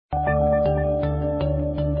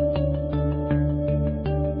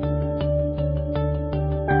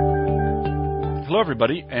Hello,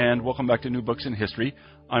 everybody, and welcome back to New Books in History.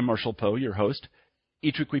 I'm Marshall Poe, your host.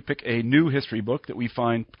 Each week we pick a new history book that we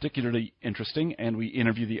find particularly interesting, and we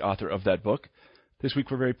interview the author of that book. This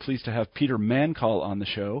week we're very pleased to have Peter Mancall on the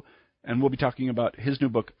show, and we'll be talking about his new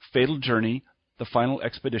book, Fatal Journey, The Final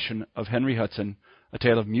Expedition of Henry Hudson, A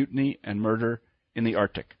Tale of Mutiny and Murder in the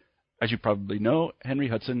Arctic. As you probably know, Henry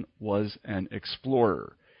Hudson was an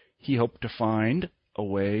explorer. He hoped to find a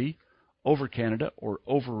way over Canada or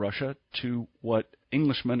over Russia to what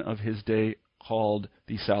Englishmen of his day called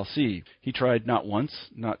the South Sea. He tried not once,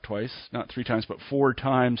 not twice, not three times, but 4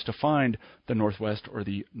 times to find the Northwest or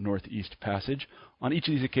the Northeast Passage. On each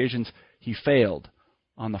of these occasions, he failed.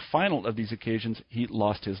 On the final of these occasions, he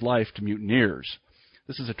lost his life to mutineers.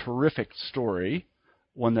 This is a terrific story,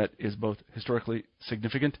 one that is both historically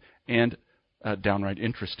significant and downright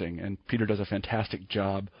interesting, and Peter does a fantastic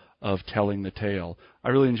job of telling the tale. I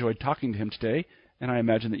really enjoyed talking to him today, and I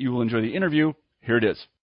imagine that you will enjoy the interview. Here it is.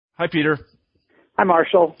 Hi, Peter. Hi,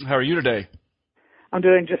 Marshall. How are you today? I'm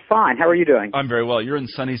doing just fine. How are you doing? I'm very well. You're in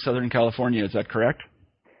sunny Southern California, is that correct?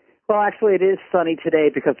 Well, actually, it is sunny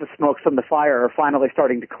today because the smoke from the fire are finally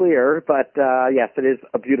starting to clear, but yes, it is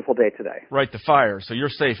a beautiful day today. Right, the fire. So you're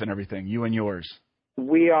safe and everything, you and yours.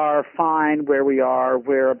 We are fine where we are.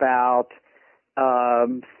 We're about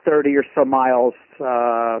 30 or so miles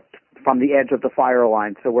from the edge of the fire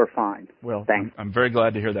line, so we're fine. Well, thanks. I'm very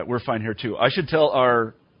glad to hear that. We're fine here, too. I should tell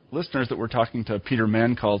our listeners that we're talking to Peter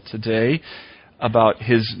Mancall today about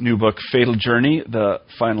his new book, Fatal Journey, The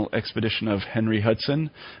Final Expedition of Henry Hudson,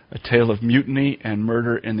 A Tale of Mutiny and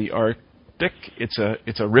Murder in the Arctic. It's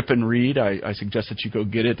a rip and read. I suggest that you go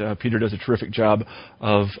get it. Peter does a terrific job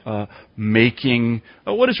of making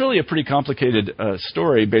what is really a pretty complicated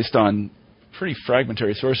story based on pretty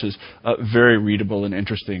fragmentary sources, very readable and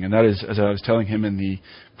interesting. And that is, as I was telling him in the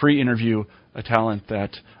pre-interview, a talent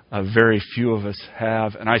that very few of us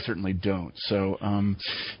have, and I certainly don't. So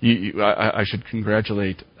I should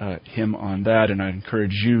congratulate him on that, and I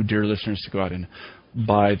encourage you, dear listeners, to go out and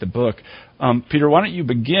buy the book. Peter, why don't you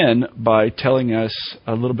begin by telling us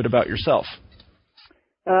a little bit about yourself?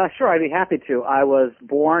 Sure, I'd be happy to. I was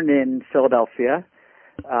born in Philadelphia.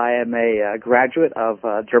 I am a graduate of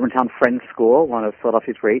Germantown Friends School, one of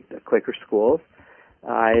Philadelphia's great Quaker schools.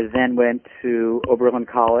 I then went to Oberlin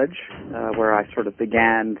College, where I sort of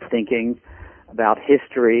began thinking about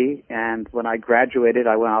history. And when I graduated,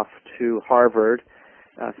 I went off to Harvard,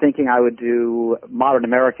 thinking I would do modern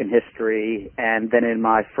American history. And then in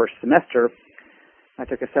my first semester, I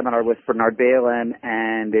took a seminar with Bernard Bailyn,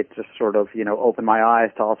 and it just sort of, opened my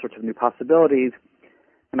eyes to all sorts of new possibilities.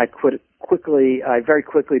 And I very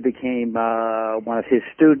quickly became one of his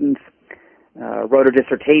students, wrote a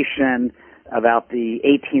dissertation about the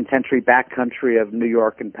 18th century backcountry of New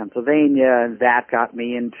York and Pennsylvania, and that got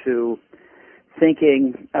me into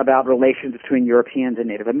thinking about relations between Europeans and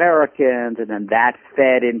Native Americans, and then that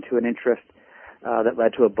fed into an interest that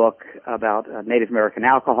led to a book about Native American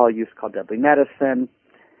alcohol use called Deadly Medicine.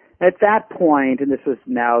 At that point, and this was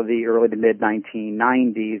now the early to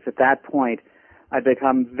mid-1990s, at that point, I'd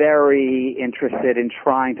become very interested in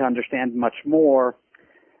trying to understand much more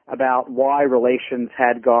about why relations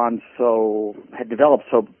had developed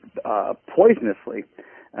so poisonously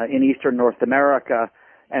in Eastern North America.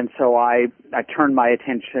 And so I turned my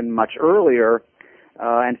attention much earlier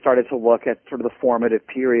and started to look at sort of the formative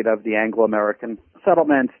period of the Anglo-American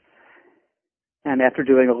settlement. And after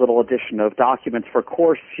doing a little addition of documents for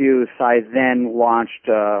course use, I then launched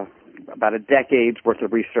about a decade's worth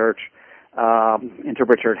of research into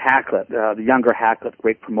Richard Hakluyt, the younger Hakluyt,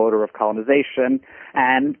 great promoter of colonization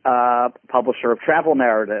and publisher of travel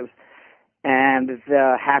narratives. And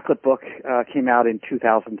the Hakluyt book came out in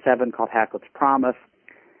 2007 called Hakluyt's Promise.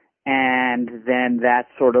 And then that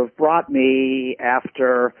sort of brought me,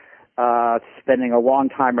 after spending a long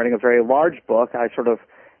time writing a very large book, I sort of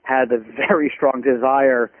had a very strong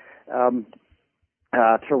desire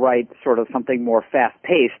to write sort of something more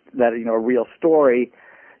fast-paced, that, a real story.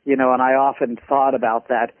 And I often thought about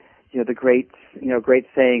that, the great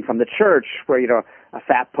saying from the church where, a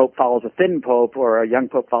fat pope follows a thin pope, or a young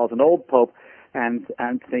pope follows an old pope, and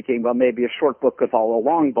thinking, well, maybe a short book could follow a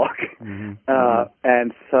long book. Mm-hmm.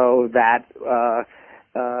 And so that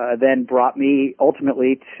then brought me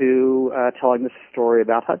ultimately to telling this story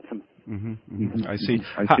about Hudson. Mm-hmm. Mm-hmm. I see.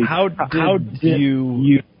 How did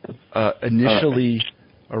you initially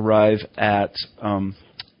arrive at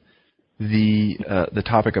the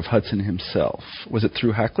topic of Hudson himself? Was it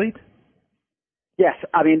through Hakluyt? Yes,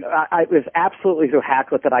 it was absolutely through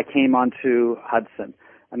Hakluyt that I came onto Hudson.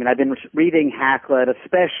 I've been reading Hakluyt,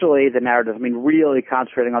 especially the narratives. Really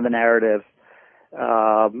concentrating on the narratives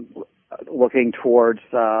looking towards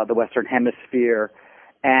the Western Hemisphere,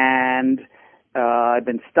 and I've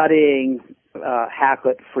been studying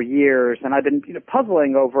Hakluyt for years, and I've been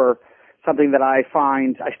puzzling over something that I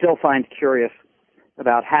still find curious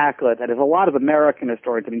about Hakluyt. That is, a lot of American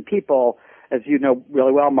historians, I mean, people, as you know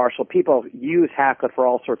really well, Marshall, people use Hakluyt for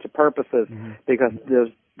all sorts of purposes because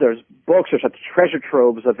there's books, there's such treasure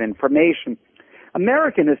troves of information.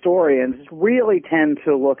 American historians really tend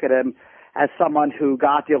to look at him as someone who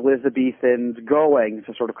got the Elizabethans going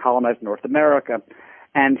to sort of colonize North America,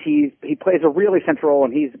 and he plays a really central role,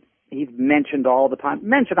 and he's mentioned all the time.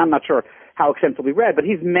 Mentioned, I'm not sure how extensively read, but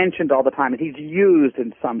he's mentioned all the time, and he's used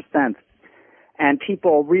in some sense. And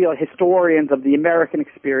people, real historians of the American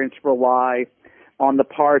experience, rely on the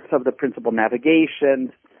parts of the principal navigations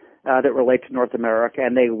that relate to North America,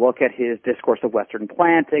 and they look at his Discourse of Western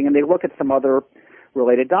Planting, and they look at some other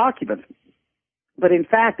related documents. But in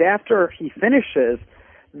fact, after he finishes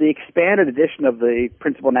the expanded edition of the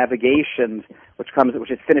Principal Navigations, which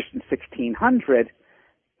is finished in 1600,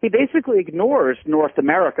 he basically ignores North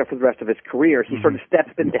America for the rest of his career. He sort of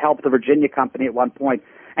steps in to help the Virginia Company at one point,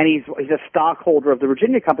 and he's a stockholder of the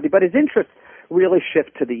Virginia Company, but his interests really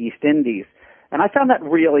shift to the East Indies. And I found that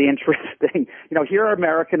really interesting. Here are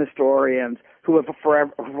American historians who have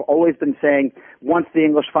always been saying, once the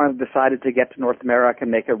English finally decided to get to North America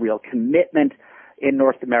and make a real commitment in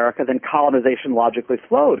North America, then colonization logically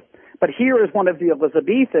flowed. But here is one of the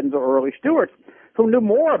Elizabethans or early Stuarts who knew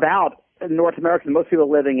more about North America than most people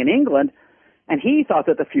living in England, and he thought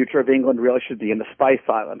that the future of England really should be in the Spice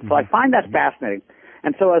Islands. So I find that fascinating.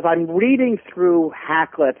 And so as I'm reading through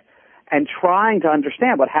Hakluyt and trying to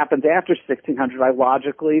understand what happens after 1600, I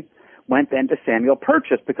logically went then to Samuel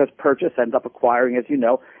Purchas, because Purchas ends up acquiring, as you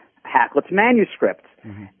know, Hakluyt's manuscripts.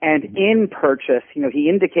 And in Purchas, he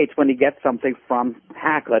indicates when he gets something from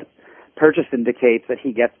Hakluyt, Purchas indicates that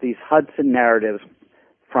he gets these Hudson narratives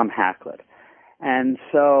from Hakluyt. And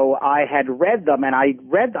so I had read them, and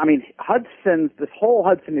this whole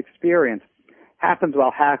Hudson experience happens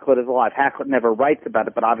while Hakluyt is alive. Hakluyt never writes about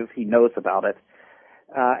it, but obviously he knows about it.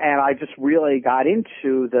 And I just really got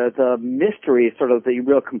into the mysteries, sort of the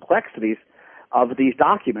real complexities of these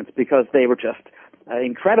documents, because they were just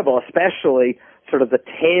incredible, especially sort of the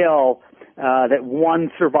tale that one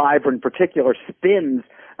survivor in particular spins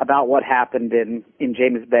about what happened in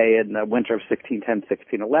James Bay in the winter of 1610,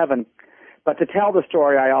 1611. But to tell the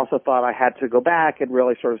story, I also thought I had to go back and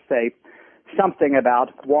really sort of say something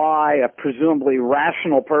about why a presumably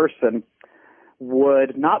rational person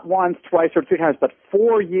would not once, twice, or three times, but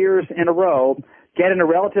 4 years in a row get in a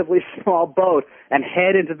relatively small boat and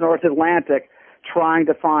head into the North Atlantic trying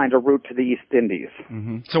to find a route to the East Indies.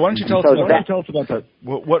 So why don't you tell us about that?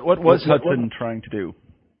 What was Hudson trying to do?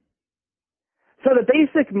 So the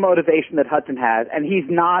basic motivation that Hudson has, and he's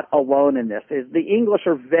not alone in this, is the English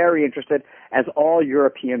are very interested, as all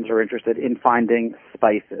Europeans are interested, in finding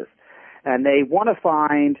spices. And they want to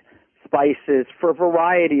find spices for a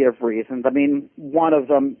variety of reasons. I mean, one of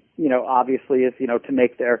them, obviously is, to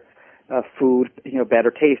make their food, better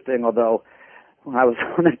tasting, although when I was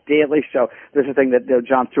on a Daily Show, there's a thing that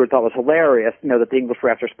Jon Stewart thought was hilarious, that the English were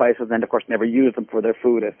after spices and then, of course, never used them for their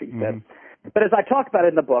food, as he said. But as I talk about it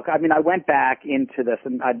in the book, I went back into this,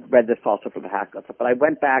 and I read this also for the Hakluyt, but I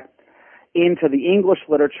went back into the English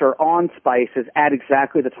literature on spices at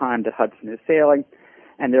exactly the time that Hudson is sailing,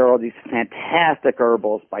 and there are all these fantastic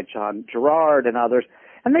herbals by John Gerard and others,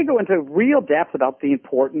 and they go into real depth about the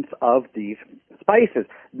importance of these spices,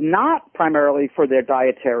 not primarily for their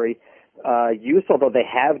dietary use, although they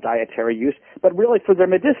have dietary use, but really for their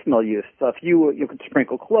medicinal use. So if you could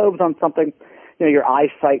sprinkle cloves on something, your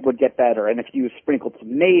eyesight would get better. And if you sprinkled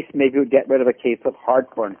some mace, maybe it would get rid of a case of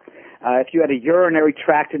heartburn. If you had a urinary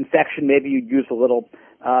tract infection, maybe you'd use a little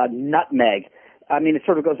nutmeg. It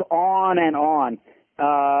sort of goes on and on.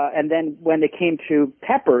 And then when it came to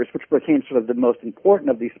peppers, which became sort of the most important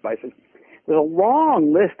of these spices, there's a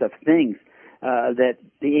long list of things that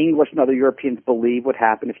the English and other Europeans believe would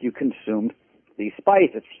happen if you consumed these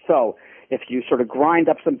spices. So if you sort of grind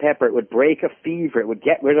up some pepper, it would break a fever, it would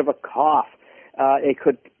get rid of a cough, it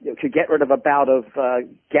could get rid of a bout of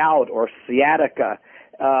gout or sciatica,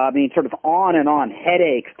 sort of on and on,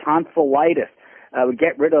 headaches, tonsillitis, would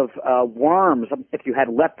get rid of worms if you had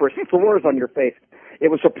leprous sores on your face. It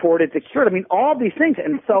was reported to cure it. All these things.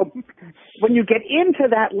 And so when you get into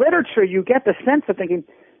that literature, you get the sense of thinking,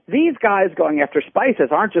 these guys going after spices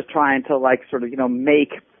aren't just trying to make,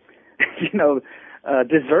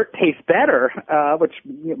 dessert taste better, which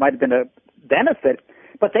might have been a benefit,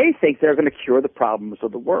 but they think they're going to cure the problems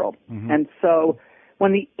of the world. And so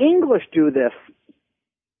when the English do this,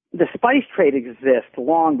 the spice trade exists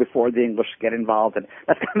long before the English get involved, and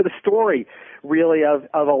that's kind of the story, really, of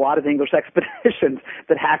a lot of English expeditions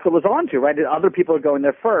that Hakluyt was onto, right? And other people are going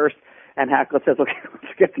there first, and Hakluyt says, okay,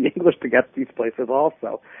 let's get the English to get these places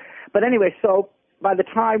also. But anyway, so by the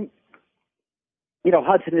time,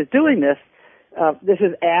 Hudson is doing this, this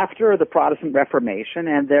is after the Protestant Reformation,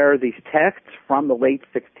 and there are these texts from the late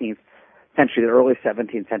 16th century, the early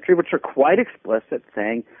 17th century, which are quite explicit,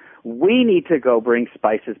 saying, we need to go bring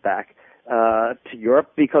spices back to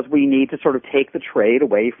Europe because we need to sort of take the trade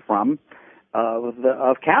away from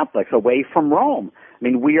of Catholics, away from Rome. I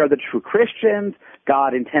mean, we are the true Christians.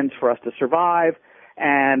 God intends for us to survive,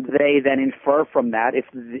 and they then infer from that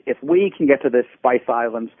if we can get to the Spice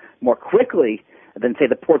Islands more quickly than, say,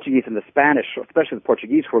 the Portuguese and the Spanish, especially the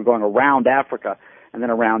Portuguese who are going around Africa and then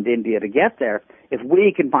around India to get there, if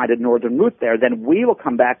we can find a northern route there, then we will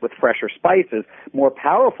come back with fresher spices, more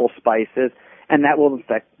powerful spices, and that will, in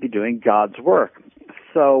fact, be doing God's work.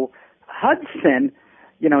 So Hudson,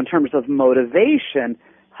 in terms of motivation,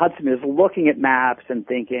 Hudson is looking at maps and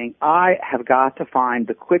thinking, I have got to find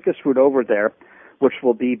the quickest route over there, which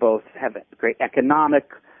will be both have great economic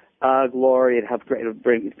glory, it have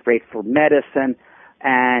great for medicine,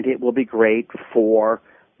 and it will be great for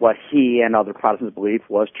what he and other Protestants believed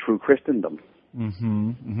was true Christendom. Mm-hmm,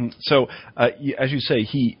 mm-hmm. So, as you say,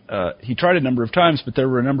 he tried a number of times, but there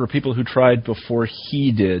were a number of people who tried before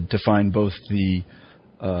he did to find both the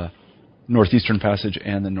Northeastern Passage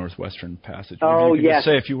and the Northwestern Passage. Maybe you could just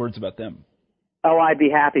say a few words about them. Oh, I'd be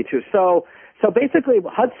happy to. So basically,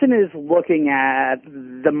 Hudson is looking at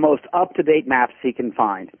the most up-to-date maps he can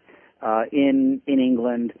find in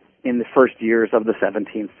England in the first years of the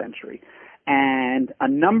 17th century. And a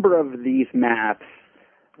number of these maps,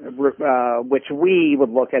 which we would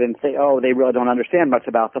look at and say, oh, they really don't understand much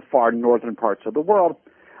about the far northern parts of the world,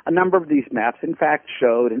 a number of these maps, in fact,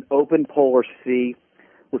 showed an open polar sea,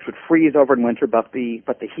 which would freeze over in winter, but the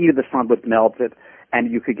heat of the sun would melt it,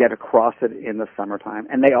 and you could get across it in the summertime.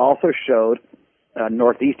 And they also showed a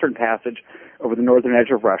northeastern passage over the northern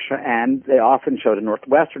edge of Russia, and they often showed a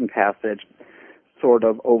northwestern passage sort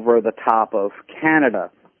of over the top of Canada.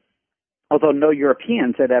 Although no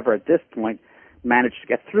Europeans had ever at this point managed to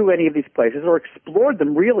get through any of these places or explored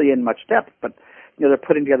them really in much depth, but they're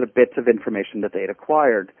putting together bits of information that they'd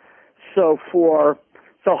acquired. So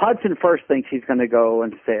Hudson first thinks he's going to go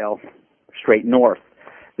and sail straight north.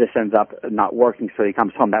 This ends up not working, so he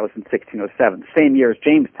comes home. That was in 1607, same year as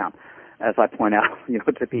Jamestown, as I point out,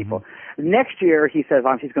 to people. Mm-hmm. Next year, he says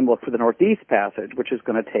he's going to look for the Northeast Passage, which is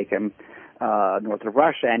going to take him north of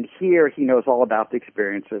Russia. And here he knows all about the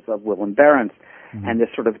experiences of Willem Barents. Mm-hmm. And this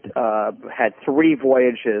sort of had 3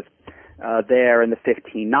 voyages there in the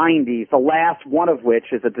 1590s, the last one of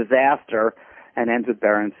which is a disaster and ends with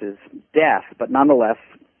Barents' death. But nonetheless,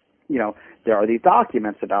 there are these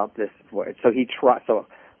documents about this voyage. So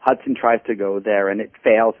Hudson tries to go there, and it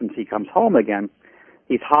fails since he comes home again.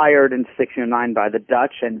 He's hired in 1609 by the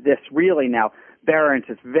Dutch, and this really now, Barents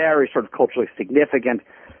is very sort of culturally significant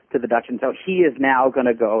to the Dutch, and so he is now going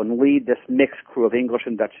to go and lead this mixed crew of English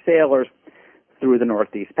and Dutch sailors through the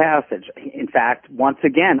Northeast Passage. In fact, once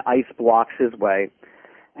again, ice blocks his way,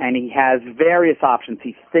 and he has various options.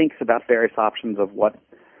 He thinks about various options of what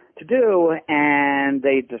to do, and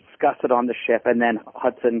they discuss it on the ship, and then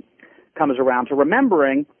Hudson comes around to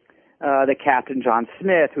remembering that Captain John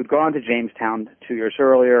Smith, who'd gone to Jamestown 2 years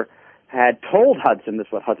earlier, had told Hudson, this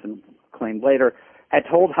is what Hudson claimed later, had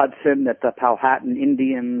told Hudson that the Powhatan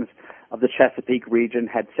Indians of the Chesapeake region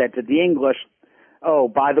had said to the English, oh,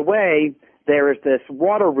 by the way, there is this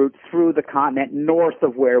water route through the continent north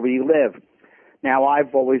of where we live. Now,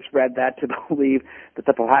 I've always read that to believe that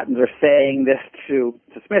the Powhatans are saying this to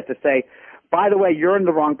Smith to say, by the way, you're in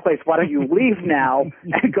the wrong place. Why don't you leave now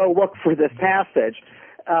and go look for this passage?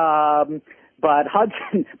 But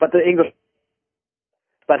Hudson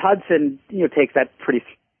takes that pretty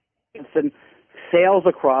seriously, sails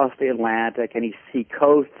across the Atlantic, and he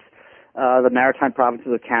coasts the maritime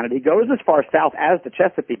provinces of Canada. He goes as far south as the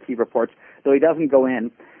Chesapeake, he reports, though he doesn't go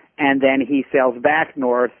in, and then he sails back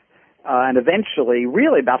north, and eventually,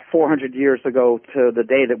 really about 400 years ago to the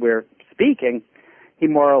day that we're speaking, he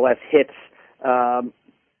more or less hits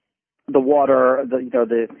the water.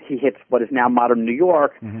 He hits what is now modern New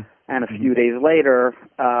York, mm-hmm. and a few days later,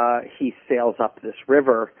 he sails up this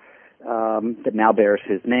river that now bears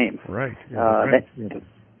his name. Right.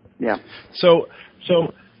 Yeah. So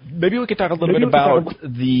maybe we could talk a little bit about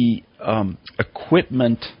the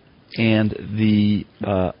equipment and the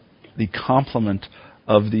complement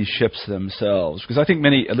of these ships themselves, because I think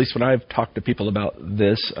many, at least when I've talked to people about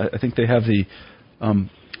this, I think they have the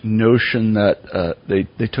notion that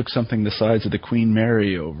they took something the size of the Queen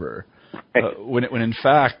Mary over. When in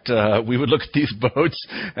fact we would look at these boats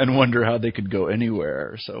and wonder how they could go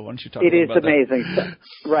anywhere. So why don't you talk about that? It is amazing.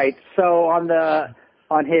 Right. So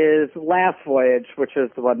on his last voyage, which is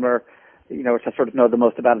the one where, which I sort of know the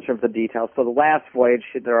most about in terms of details. So the last voyage,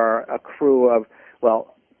 there are a crew of,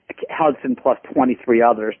 Hudson plus 23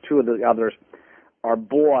 others. Two of the others are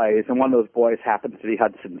boys, and one of those boys happens to be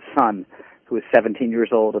Hudson's son, who was 17 years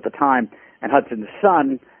old at the time. And Hudson's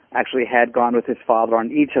son actually had gone with his father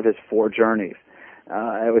on each of his 4 journeys.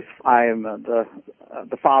 I am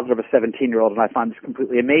the father of a 17-year-old, and I find this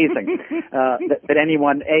completely amazing that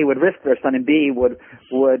anyone would risk their son, and B would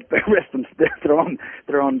risk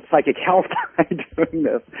their own psychic health by doing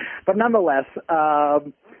this. But nonetheless,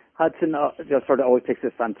 Hudson just sort of always takes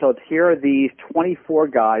his son. So here are these 24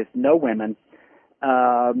 guys, no women.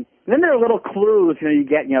 Then there are little clues, you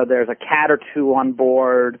get, there's a cat or two on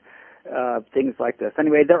board, things like this.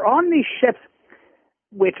 Anyway, they're on these ships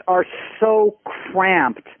which are so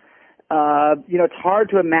cramped, it's hard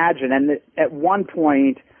to imagine. And at one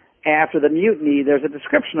point after the mutiny, there's a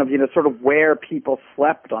description of, sort of where people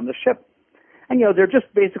slept on the ship. And, they're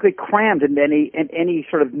just basically crammed in any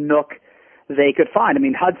sort of nook they could find. I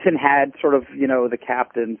mean, Hudson had sort of, the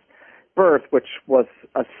captain's berth, which was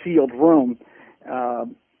a sealed room,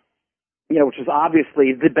 which is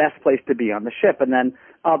obviously the best place to be on the ship. And then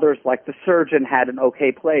others, like the surgeon, had an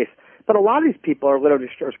okay place. But a lot of these people are literally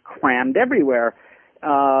just crammed everywhere.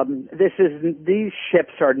 These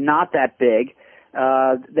ships are not that big.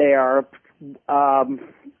 They are, I'm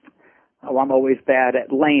always bad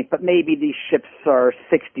at length, but maybe these ships are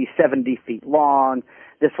 60, 70 feet long.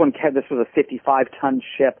 This was a 55-ton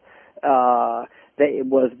ship.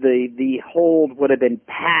 The hold would have been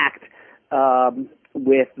packed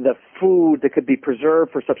with the food that could be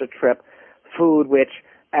preserved for such a trip, food which,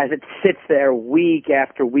 as it sits there week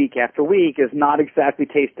after week after week, is not exactly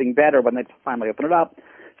tasting better when they finally open it up.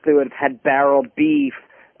 So they would have had barreled beef,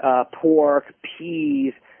 pork,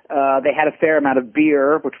 peas. They had a fair amount of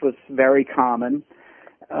beer, which was very common.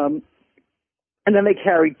 And then they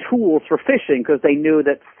carried tools for fishing because they knew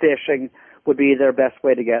that fishing would be their best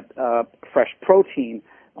way to get fresh protein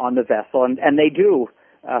on the vessel. And they do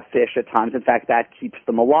fish at times. In fact, that keeps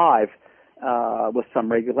them alive with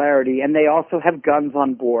some regularity. And they also have guns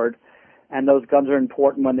on board, and those guns are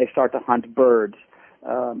important when they start to hunt birds.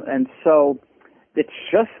 And so it's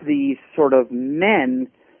just these sort of men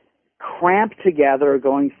cramped together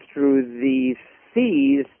going through these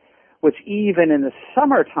seas, which even in the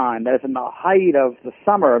summertime, that is in the height of the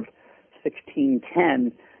summer of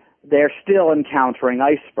 1610, they're still encountering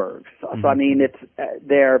icebergs. Mm-hmm. So I mean,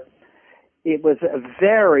 it was a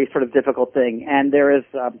very sort of difficult thing. And there is,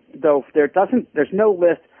 there's no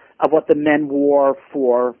list of what the men wore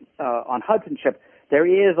for on Hudson ship. There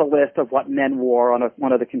is a list of what men wore on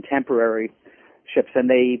one of the contemporary ships, and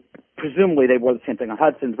presumably they wore the same thing on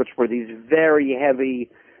Hudson's, which were these very heavy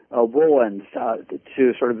woolens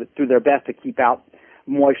to sort of do their best to keep out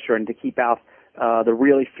moisture and to keep out the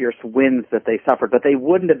really fierce winds that they suffered. But they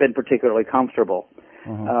wouldn't have been particularly comfortable.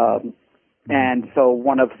 Uh-huh. And so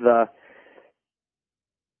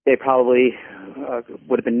they probably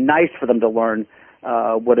would have been nice for them to learn,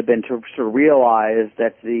 would have been to sort of realize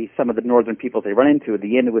that some of the northern peoples they run into,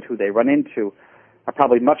 the Inuit who they run into, are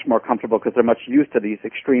probably much more comfortable because they're much used to these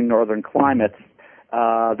extreme northern climates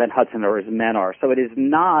than Hudson or his men are. So it is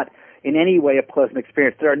not in any way a pleasant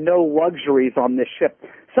experience. There are no luxuries on this ship.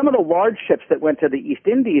 Some of the large ships that went to the East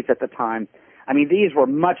Indies at the time, I mean, these were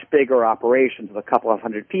much bigger operations with a couple of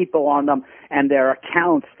hundred people on them, and there are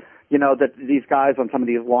accounts, that these guys on some of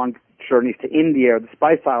these long journeys to India or the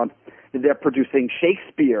Spice Islands, they're producing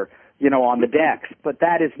Shakespeare, on the decks. But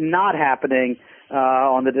that is not happening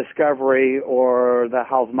on the Discovery or the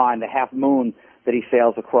Hal's Mine, the Half Moon that he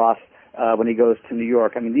sails across when he goes to New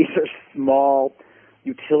York. I mean, these are small,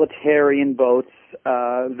 utilitarian boats,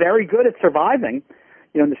 very good at surviving,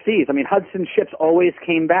 in the seas. I mean, Hudson's ships always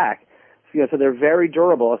came back. So they're very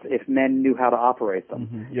durable if men knew how to operate them.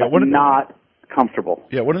 Mm-hmm. Yeah, but not comfortable.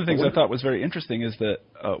 Yeah, one of the things I thought was very interesting is the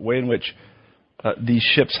way in which these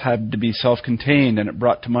ships had to be self-contained, and it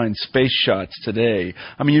brought to mind space shots today.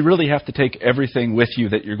 I mean, you really have to take everything with you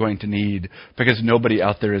that you're going to need because nobody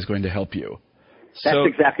out there is going to help you. That's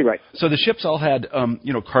exactly right. So the ships all had,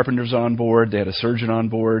 carpenters on board. They had a surgeon on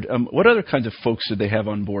board. What other kinds of folks did they have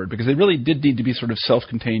on board? Because they really did need to be sort of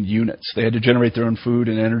self-contained units. They had to generate their own food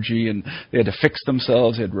and energy, and they had to fix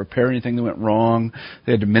themselves. They had to repair anything that went wrong.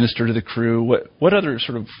 They had to minister to the crew. What other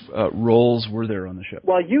sort of roles were there on the ship?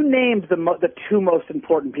 Well, you named the two most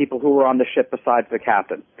important people who were on the ship besides the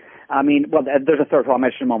captain. I mean, well, there's a third one I'll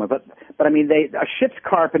mention in a moment, but I mean, a ship's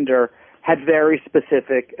carpenter had very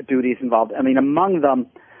specific duties involved. I mean, among them,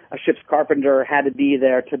 a ship's carpenter had to be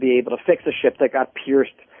there to be able to fix a ship that got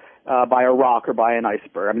pierced by a rock or by an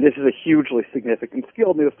iceberg. I mean, this is a hugely significant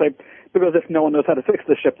skill, because if no one knows how to fix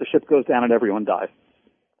the ship goes down and everyone dies.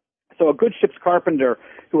 So a good ship's carpenter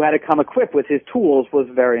who had to come equipped with his tools was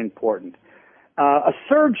very important. A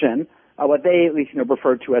surgeon, what they at least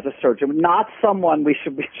referred to as a surgeon, not someone we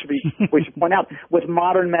should point out with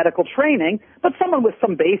modern medical training, but someone with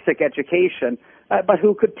some basic education, but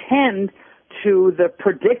who could tend to the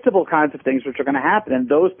predictable kinds of things which are going to happen. And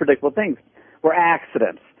those predictable things were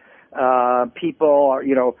accidents. People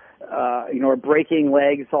are breaking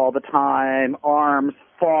legs all the time, arms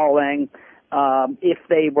falling. If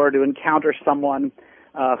they were to encounter someone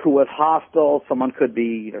who was hostile, someone could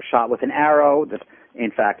be shot with an arrow. That,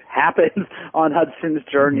 in fact, happens on Hudson's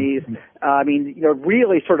journeys. I mean,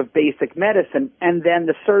 really sort of basic medicine. And then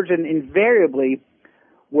the surgeon invariably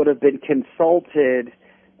would have been consulted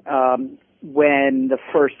when the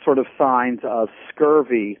first sort of signs of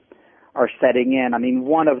scurvy are setting in. I mean,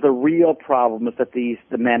 one of the real problems that the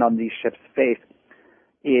men on these ships face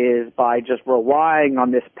is by just relying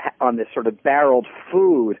on this sort of barreled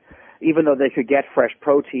food. Even though they could get fresh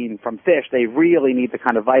protein from fish, they really need the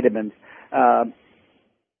kind of vitamins that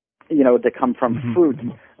come from fruit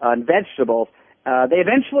and vegetables. They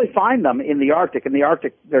eventually find them in the Arctic. In the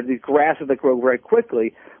Arctic, there are these grasses that grow very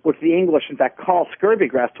quickly, which the English, in fact, call scurvy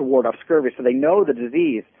grass to ward off scurvy, so they know the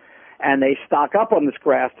disease. And they stock up on this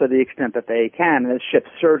grass to the extent that they can, and the ship's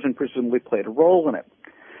surgeon presumably played a role in it.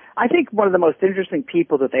 I think one of the most interesting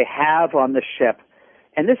people that they have on the ship,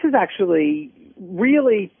 and this is actually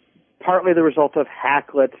really partly the result of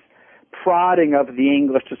Hakluyt's prodding of the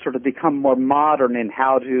English to sort of become more modern in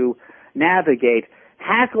how to navigate.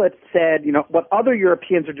 Hakluyt said, what other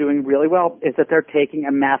Europeans are doing really well is that they're taking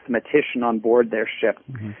a mathematician on board their ship,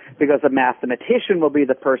 because a mathematician will be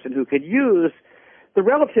the person who could use the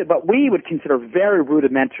relative, what we would consider very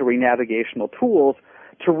rudimentary navigational tools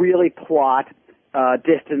to really plot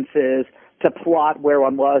distances, to plot where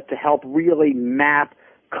one was, to help really map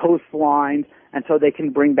coastlines, and so they can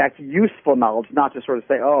bring back useful knowledge, not just sort of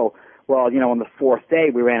say, on the fourth day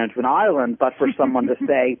we ran into an island, but for someone to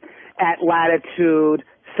say, at latitude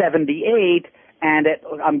 78 and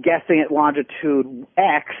I'm guessing at longitude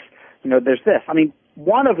X, there's this. I mean,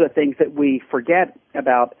 one of the things that we forget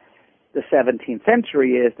about the 17th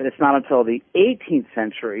century is that it's not until the 18th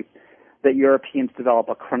century that Europeans develop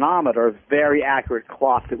a chronometer, a very accurate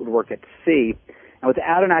clock that would work at sea. And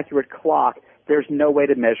without an accurate clock, there's no way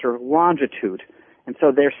to measure longitude. And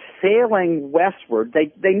so they're sailing westward.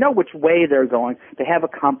 They know which way they're going. They have a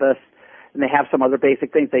compass, and they have some other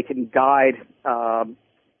basic things they can guide via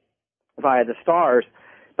the stars,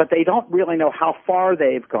 but they don't really know how far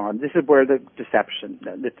they've gone. This is where the deception,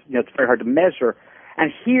 it's very hard to measure.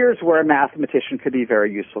 And here's where a mathematician could be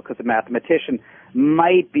very useful, because a mathematician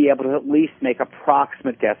might be able to at least make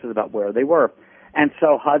approximate guesses about where they were. And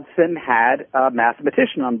so Hudson had a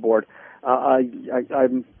mathematician on board, a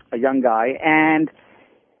young guy, and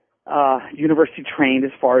university trained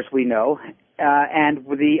as far as we know. And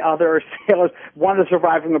with the other sailors, one of the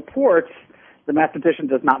surviving reports, the mathematician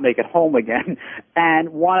does not make it home again. And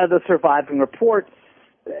one of the surviving reports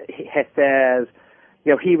says,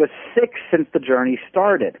 he was sick since the journey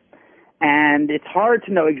started. And it's hard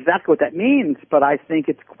to know exactly what that means, but I think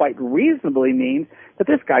it's quite reasonably means that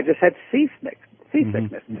this guy just had seasickness.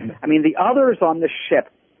 I mean, the others on the ship,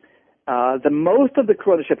 the most of the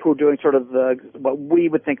crew of the ship who were doing sort of what we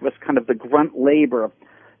would think was kind of the grunt labor,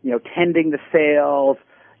 tending the sails,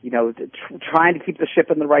 trying to keep the ship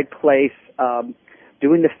in the right place,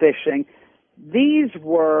 doing the fishing. These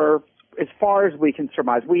were, as far as we can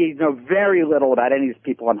surmise, we know very little about any of these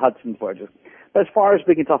people on Hudson's voyages. But as far as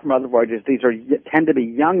we can tell from other voyages, these tend to be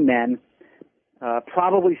young men,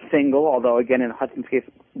 probably single, although again in Hudson's case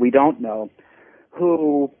we don't know,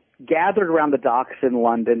 who gathered around the docks in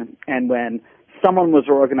London, and when someone was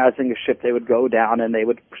organizing a ship, they would go down and they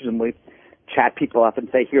would presumably chat people up and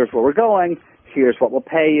say, here's where we're going, here's what we'll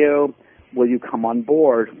pay you, will you come on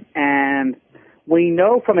board? And we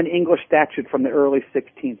know from an English statute from the early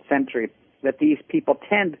 16th century that these people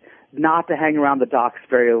tend not to hang around the docks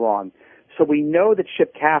very long. So we know that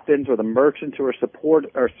ship captains or the merchants who are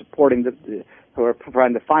supporting who are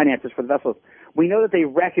providing the finances for the vessels, we know that they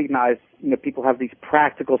recognize people have these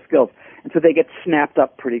practical skills, and so they get snapped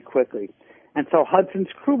up pretty quickly. And so Hudson's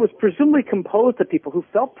crew was presumably composed of people who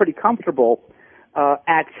felt pretty comfortable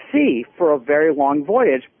at sea for a very long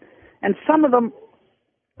voyage. And some of them,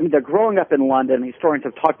 they're growing up in London. Historians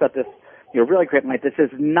have talked about this really great light. This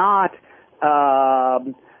is not,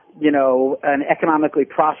 an economically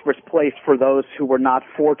prosperous place for those who were not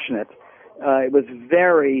fortunate. It was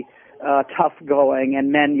very tough going,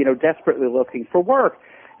 and men, desperately looking for work.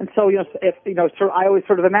 And so, I always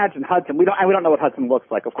sort of imagine Hudson. We don't know what Hudson looks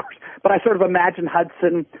like, of course, but I sort of imagine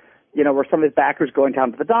Hudson, where some of his backers going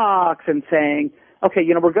down to the docks and saying, okay,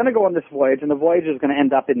 we're going to go on this voyage, and the voyage is going to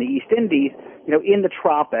end up in the East Indies, in the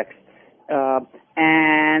tropics,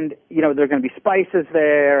 and there are going to be spices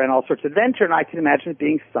there and all sorts of adventure, and I can imagine it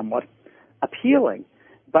being somewhat appealing.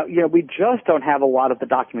 But, we just don't have a lot of the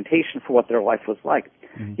documentation for what their life was like.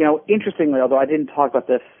 Mm-hmm. Interestingly, although I didn't talk about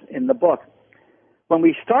this in the book, when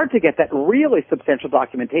we start to get that really substantial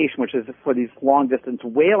documentation, which is for these long-distance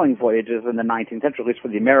whaling voyages in the 19th century, at least for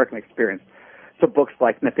the American experience, so books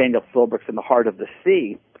like Nathaniel Philbrick's In the Heart of the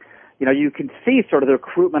Sea, you can see sort of the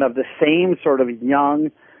recruitment of the same sort of young,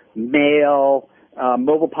 male,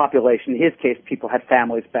 mobile population. In his case, people had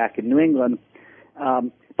families back in New England.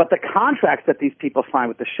 But the contracts that these people sign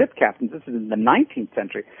with the ship captains, this is in the 19th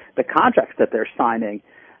century, the contracts that they're signing,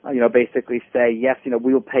 basically say, yes,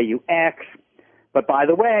 we will pay you X, but by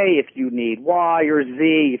the way, if you need Y or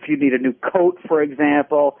Z, if you need a new coat, for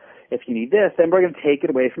example, if you need this, then we're going to take it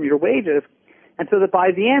away from your wages. And so that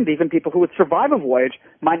by the end, even people who would survive a voyage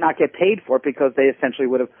might not get paid for it because they essentially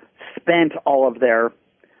would have spent all of their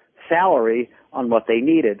salary on what they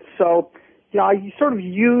needed. So, you sort of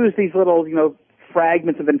use these little,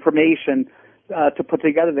 fragments of information to put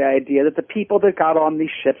together the idea that the people that got on these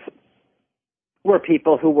ships were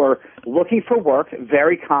people who were looking for work,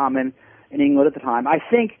 very common in England at the time. I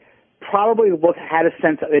think probably had a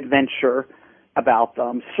sense of adventure about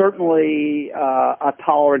them, certainly a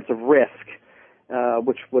tolerance of risk,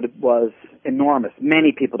 which was enormous.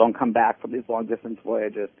 Many people don't come back from these long-distance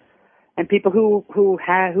voyages. And people who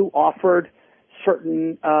offered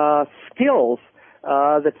certain skills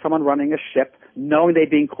that someone running a ship, knowing they'd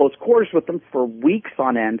be in close quarters with them for weeks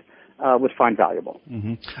on end, would find valuable.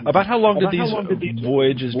 Mm-hmm. About how long did these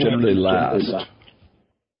voyages generally last?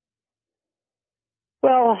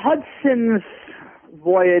 Well, Hudson's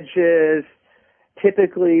voyages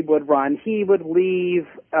typically would run. He would leave.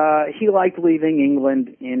 He liked leaving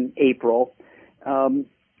England in April.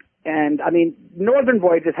 And, northern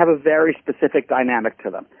voyages have a very specific dynamic to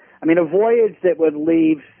them. A voyage that would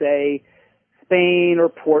leave, say, Spain or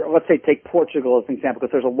let's say take Portugal as an example,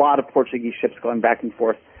 because there's a lot of Portuguese ships going back and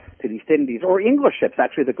forth to the East Indies, or English ships,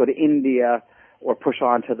 actually, that go to India or push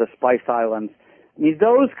on to the Spice Islands.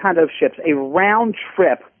 Those kind of ships, a round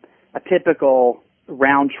trip, a typical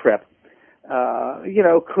round trip,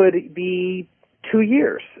 could be 2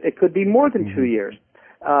 years. It could be more than 2 years.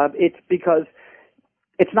 It's because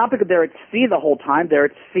it's not because they're at sea the whole time. They're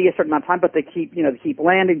at sea a certain amount of time, but they keep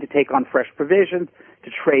landing to take on fresh provisions,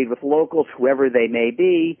 to trade with locals, whoever they may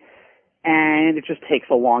be, and it just takes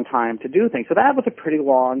a long time to do things. So that was a pretty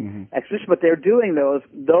long expedition, but they're doing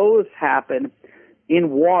those happen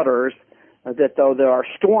in waters that, though there are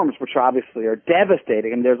storms, which obviously are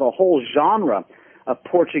devastating, and there's a whole genre of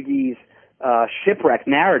Portuguese shipwreck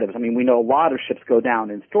narratives. We know a lot of ships go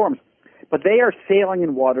down in storms, but they are sailing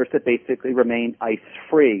in waters that basically remain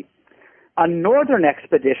ice-free. A northern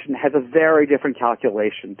expedition has a very different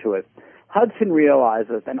calculation to it. Hudson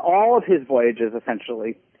realizes, and all of his voyages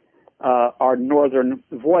essentially are northern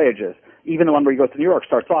voyages. Even the one where he goes to New York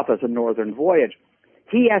starts off as a northern voyage.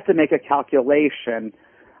 He has to make a calculation,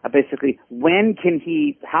 basically,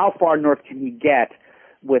 how far north can he get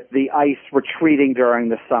with the ice retreating during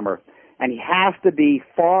the summer. And he has to be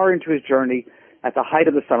far into his journey at the height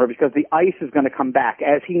of the summer because the ice is going to come back,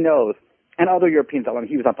 as he knows. And other Europeans,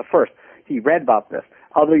 he was not the first. He read about this.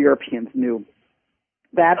 Other Europeans knew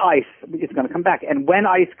that ice is going to come back. And when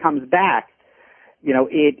ice comes back,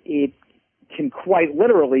 it can quite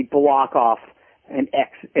literally block off an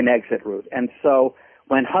exit route. And so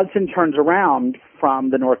when Hudson turns around from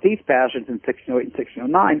the Northeast Passage in 1608 and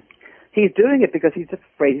 1609, he's doing it because he's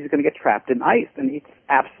afraid he's going to get trapped in ice, and it's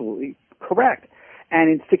absolutely correct. And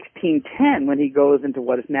in 1610, when he goes into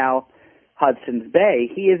what is now Hudson's Bay,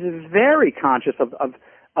 he is very conscious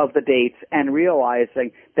of the dates and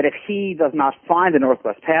realizing that if he does not find the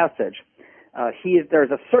Northwest Passage,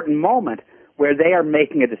 there's a certain moment where they are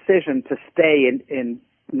making a decision to stay in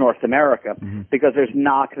North America because there's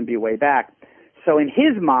not going to be a way back. So in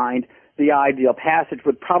his mind, the ideal passage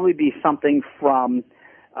would probably be something from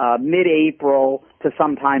mid-April to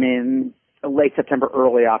sometime in late September,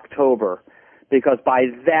 early October, because by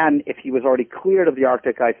then, if he was already cleared of the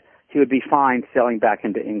Arctic ice, he would be fine sailing back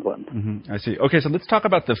into England. I see. Okay, so let's talk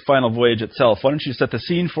about the final voyage itself. Why don't you set the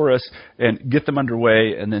scene for us and get them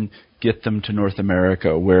underway, and then get them to North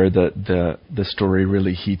America, where the story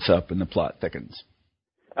really heats up and the plot thickens.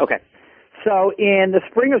 Okay. So in the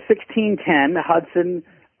spring of 1610, Hudson,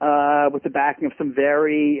 with the backing of some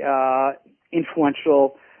very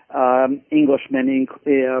influential Englishmen,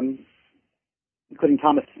 including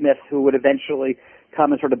Thomas Smith, who would eventually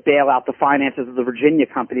come and sort of bail out the finances of the Virginia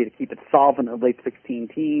Company to keep it solvent in the late 16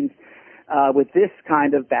 teens. With this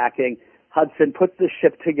kind of backing, Hudson puts the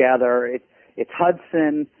ship together. It's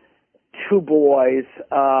Hudson, 2 boys,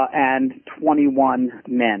 and 21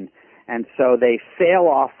 men. And so they sail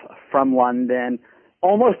off from London.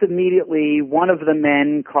 Almost immediately, one of the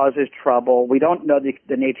men causes trouble. We don't know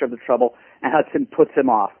the nature of the trouble, and Hudson puts him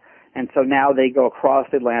off. And so now they go across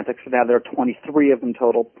the Atlantic. So now there are 23 of them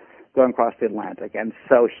total going across the Atlantic. And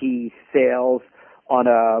so he sails on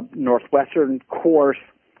a northwestern course,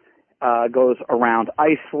 goes around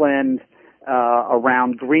Iceland,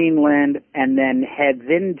 around Greenland, and then heads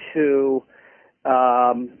into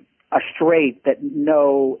a strait that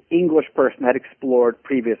no English person had explored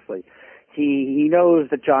previously. He knows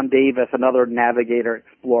that John Davis, another navigator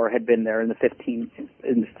explorer, had been there in the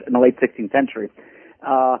late 16th century,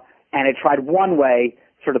 and had tried one way,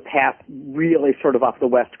 sort of passed really sort of off the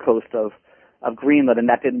west coast of Greenland, and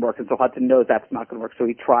that didn't work. And so Hudson knows that's not going to work. So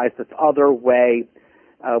he tries this other way,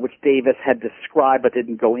 which Davis had described but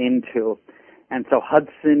didn't go into. And so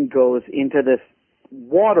Hudson goes into this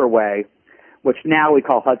waterway, which now we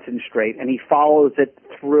call Hudson Strait, and he follows it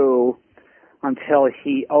through until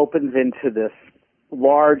he opens into this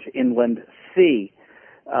large inland sea.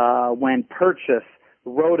 When Purchas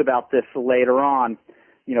wrote about this later on,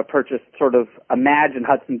 Purchas sort of imagined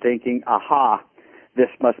Hudson thinking, aha, this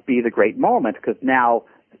must be the great moment, because now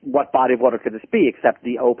what body of water could this be except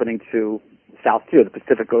the opening to South Sea, the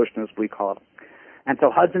Pacific Ocean as we call it. And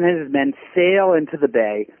so Hudson and his men sail into the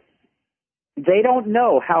bay. They don't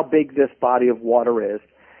know how big this body of water is.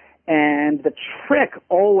 And the trick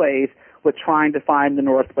always with trying to find the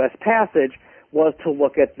Northwest Passage was to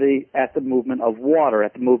look at the movement of water,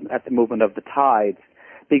 at the movement of the tides.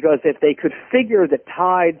 Because if they could figure that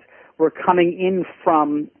tides were coming in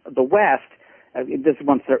from the west, this is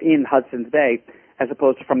once they're in Hudson's Bay, as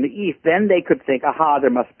opposed to from the east, then they could think, aha,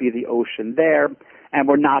 there must be the ocean there, and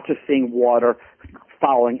we're not just seeing water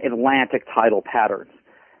following Atlantic tidal patterns.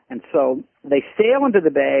 And so they sail into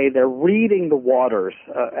the bay, they're reading the waters,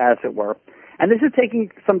 as it were, and this is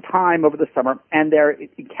taking some time over the summer, and they're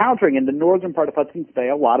encountering in the northern part of Hudson's Bay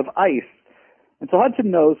a lot of ice. And so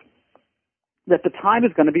Hudson knows that the time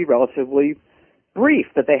is going to be relatively brief,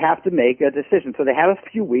 that they have to make a decision. So they have a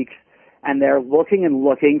few weeks, and they're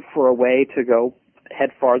looking for a way to go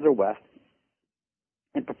head farther west.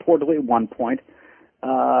 And purportedly at one point,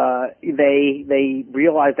 they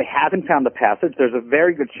realize they haven't found the passage. There's a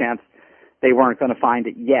very good chance they weren't going to find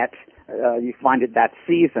it yet. You find it that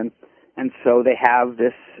season. And so they have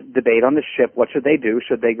this debate on the ship. What should they do?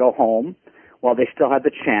 Should they go home while they still have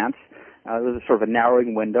the chance? There's a sort of a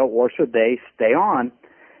narrowing window, or should they stay on?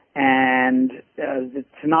 And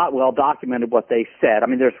it's not well documented what they said. I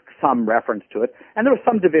mean, there's some reference to it. And there was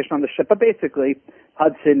some division on the ship, but basically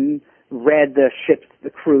Hudson read the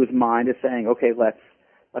crew's mind as saying, okay, let's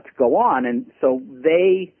go on. And so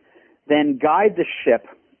they then guide the ship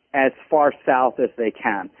as far south as they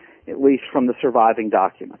can, at least from the surviving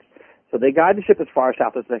documents. So they guide the ship as far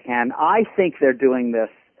south as they can. I think they're doing this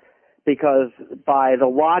because by the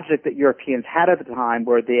logic that Europeans had at the time,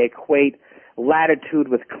 where they equate latitude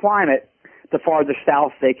with climate, the farther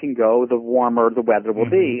south they can go, the warmer the weather will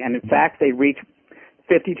be. And in fact, they reach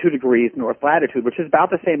 52 degrees north latitude, which is about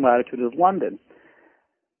the same latitude as London.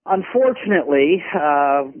 Unfortunately,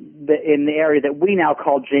 in the area that we now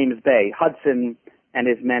call James Bay, Hudson and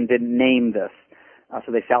his men didn't name this.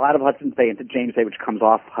 So they sail out of Hudson's Bay into James Bay, which comes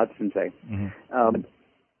off Hudson's Bay.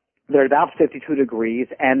 They're about 52 degrees,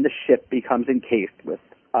 and the ship becomes encased by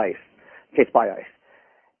ice.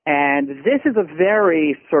 And this is a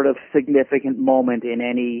very sort of significant moment in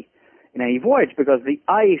any voyage, because the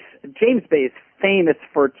ice, James Bay is famous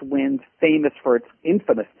for its winds, infamous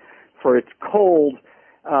for its cold,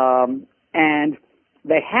 and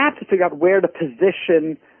they have to figure out where to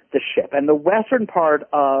position the ship. And the western part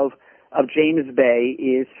of James Bay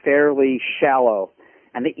is fairly shallow,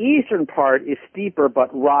 and the eastern part is steeper but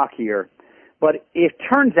rockier. But it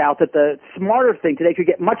turns out that the smarter thing today could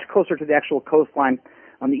get much closer to the actual coastline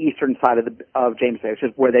on the eastern side of James Bay, which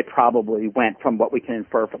is where they probably went, from what we can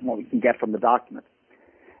infer from what we can get from the documents.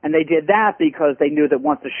 And they did that because they knew that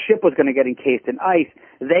once the ship was going to get encased in ice,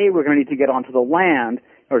 they were going to need to get onto the land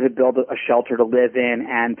or to build a shelter to live in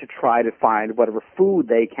and to try to find whatever food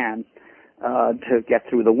they can to get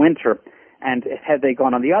through the winter. And had they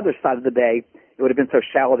gone on the other side of the bay, it would have been so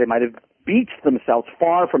shallow they might have beached themselves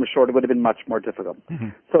far from shore. It would have been much more difficult. Mm-hmm.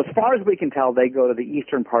 So as far as we can tell, they go to the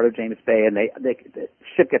eastern part of James Bay, and the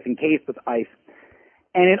ship gets encased with ice.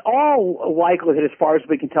 And in all likelihood, as far as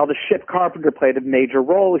we can tell, the ship carpenter played a major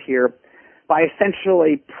role here by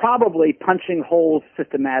essentially probably punching holes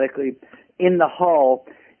systematically in the hull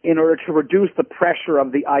in order to reduce the pressure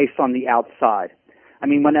of the ice on the outside. I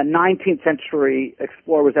mean, when a 19th century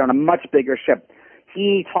explorer was there on a much bigger ship,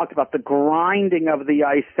 he talked about the grinding of the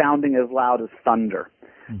ice sounding as loud as thunder.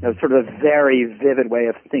 Mm-hmm. It was sort of a very vivid way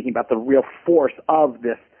of thinking about the real force of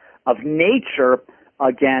nature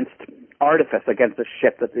against artifice, against the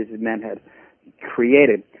ship that these men had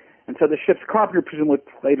created. And so the ship's carpenter presumably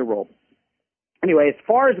played a role. Anyway, as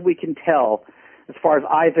far as we can tell, as far as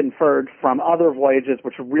I've inferred from other voyages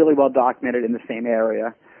which are really well documented in the same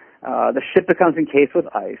area, the ship becomes encased with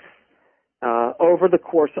ice over the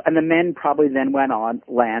course, and the men probably then went on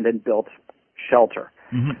land and built shelter.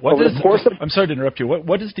 Mm-hmm. I'm sorry to interrupt you.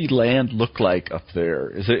 What does the land look like up there?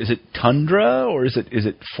 Is it tundra, or is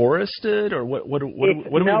it forested, or what do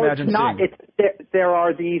we imagine seeing? There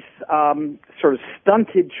are these sort of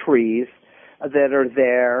stunted trees that are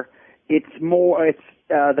there.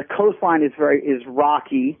 The coastline is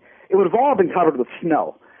rocky. It would have all been covered with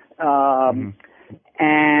snow,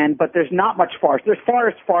 but there's not much forest. There's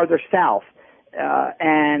forest farther south,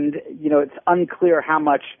 and it's unclear how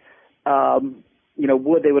much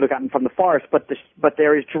wood they would have gotten from the forest. But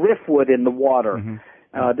there is driftwood in the water.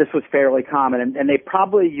 Mm-hmm. This was fairly common, and they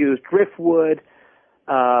probably used driftwood,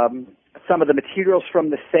 some of the materials from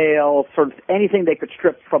the sail, sort of anything they could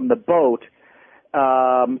strip from the boat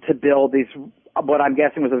to build these. What I'm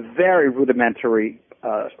guessing was a very rudimentary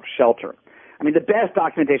shelter. I mean, the best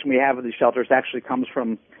documentation we have of these shelters actually comes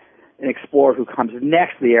from an explorer who comes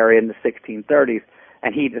next to the area in the 1630s,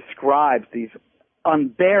 and he describes these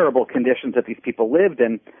unbearable conditions that these people lived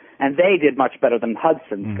in, and they did much better than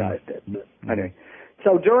Hudson's guys did. Mm-hmm. Anyway,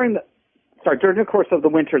 so during the course of the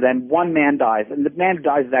winter, then one man dies, and the man who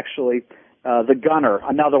dies is actually the gunner,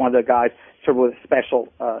 another one of the guys sort of with special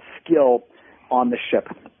skill on the ship.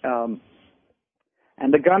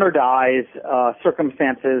 And the gunner dies,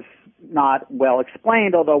 circumstances not well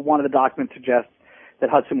explained, although one of the documents suggests that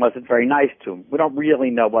Hudson wasn't very nice to him. We don't really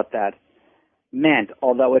know what that meant,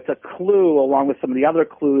 although it's a clue, along with some of the other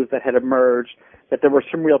clues that had emerged, that there were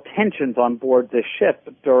some real tensions on board this ship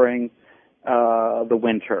during the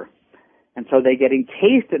winter. And so they get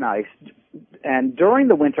encased in ice. And during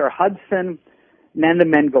the winter, Hudson, the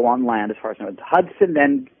men go on land, as far as I know. Hudson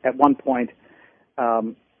then, at one point,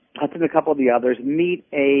 Hudson and a couple of the others meet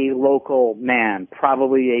a local man,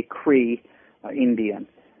 probably a Cree Indian,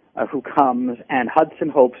 who comes, and Hudson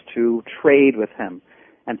hopes to trade with him.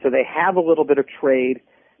 And so they have a little bit of trade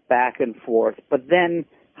back and forth, but then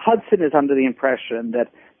Hudson is under the impression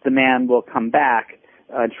that the man will come back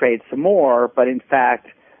and trade some more, but in fact,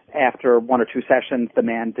 after one or two sessions, the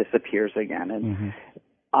man disappears again. And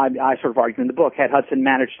I sort of argue in the book, had Hudson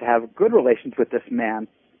managed to have good relations with this man,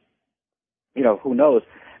 who knows,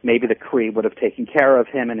 maybe the Cree would have taken care of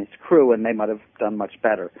him and his crew, and they might have done much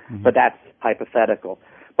better. Mm-hmm. But that's hypothetical.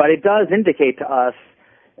 But it does indicate to us,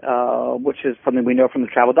 which is something we know from the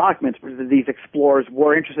travel documents, that these explorers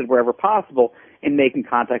were interested wherever possible in making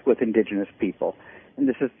contact with indigenous people. And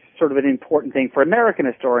this is sort of an important thing for American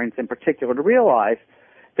historians in particular to realize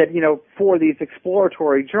that, for these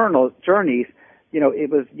exploratory journeys,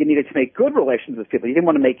 you needed to make good relations with people. You didn't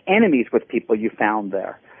want to make enemies with people you found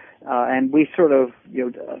there. And we sort of,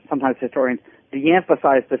 sometimes historians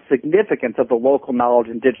de-emphasize the significance of the local knowledge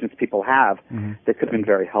indigenous people have that could have been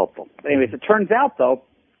very helpful. But anyways, it turns out, though,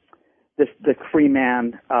 the Cree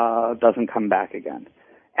man doesn't come back again.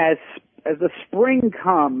 As the spring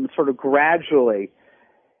comes sort of gradually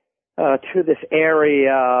to this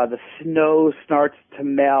area, the snow starts to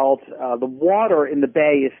melt, the water in the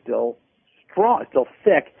bay is still strong, still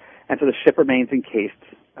thick, and so the ship remains encased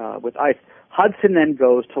with ice. Hudson then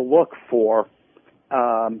goes to look for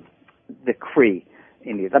the Cree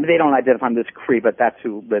Indians. I mean, they don't identify them as Cree, but that's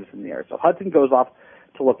who lives in the area. So Hudson goes off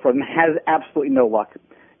to look for them, has absolutely no luck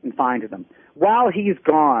in finding them. While he's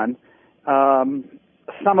gone,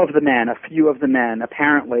 some of the men, a few of the men,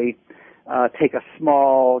 apparently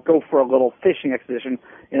go for a little fishing expedition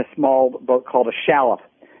in a small boat called a shallop.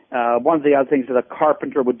 One of the other things that a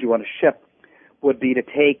carpenter would do on a ship would be to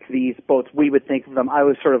take these boats. We would think of them, I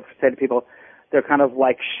always sort of say to people, they're kind of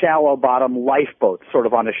like shallow bottom lifeboats sort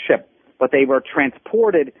of on a ship, but they were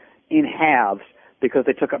transported in halves because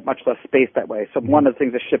they took up much less space that way. So one of the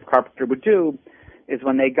things a ship carpenter would do is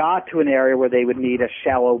when they got to an area where they would need a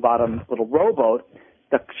shallow-bottom little rowboat,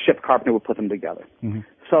 the ship carpenter would put them together.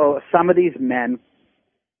 So some of these men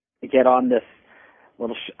get on this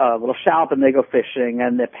little shallop and they go fishing,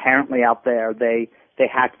 and apparently out there they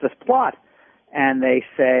hatch this plot, and they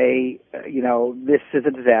say, this is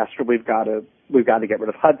a disaster. We've got to get rid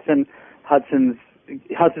of Hudson. Hudson's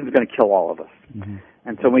going to kill all of us.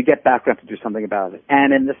 And so when we get back, we have to do something about it.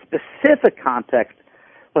 And in the specific context,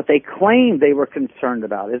 what they claim they were concerned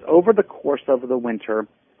about is over the course of the winter,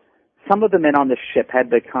 some of the men on the ship had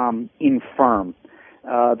become infirm.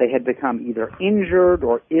 They had become either injured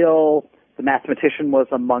or ill. The mathematician was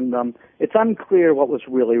among them. It's unclear what was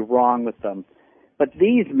really wrong with them. But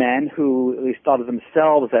these men, who at least thought of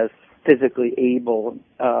themselves as physically able,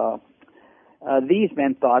 these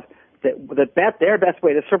men thought that their best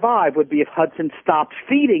way to survive would be if Hudson stopped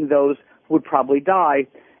feeding those who would probably die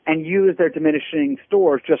and use their diminishing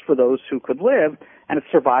stores just for those who could live and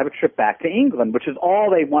survive a trip back to England, which is all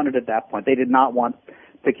they wanted at that point. They did not want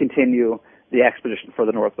to continue the expedition for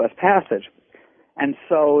the Northwest Passage. And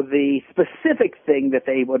so the specific thing that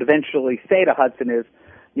they would eventually say to Hudson is,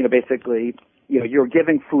 basically, you're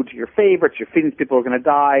giving food to your favorites, you're feeding people who are going to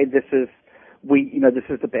die, this is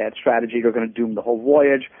the bad strategy, you're going to doom the whole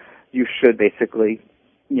voyage, you should basically,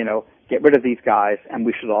 get rid of these guys and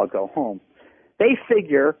we should all go home. They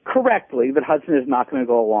figure correctly that Hudson is not going to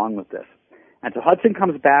go along with this. And so Hudson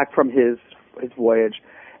comes back from his voyage,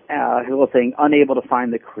 his little thing, unable to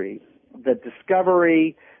find the Cree. The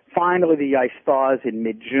Discovery, finally the ice thaws in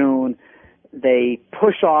mid-June. They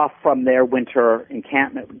push off from their winter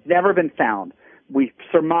encampment. Never been found. We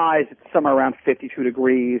surmise it's somewhere around 52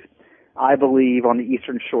 degrees, I believe, on the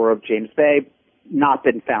eastern shore of James Bay. Not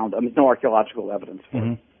been found. There's no archaeological evidence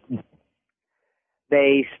for it.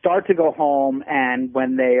 They start to go home, and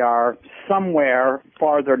when they are somewhere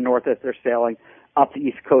farther north as they're sailing up the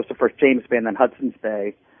east coast of first James Bay and then Hudson's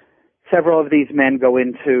Bay, several of these men go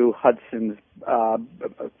into Hudson's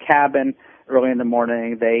cabin early in the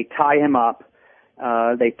morning. They tie him up.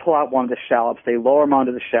 They pull out one of the shallops. They lower him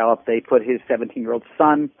onto the shallop. They put his 17-year-old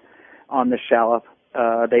son on the shallop.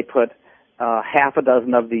 They put half a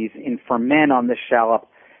dozen of these infirm men on the shallop.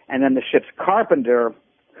 And then the ship's carpenter,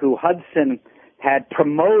 who Hudson had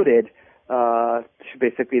promoted to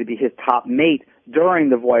basically be his top mate during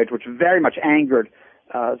the voyage, which very much angered,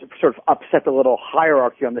 sort of upset the little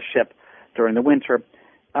hierarchy on the ship during the winter.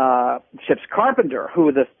 Ship's carpenter,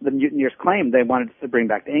 who the mutineers claimed they wanted to bring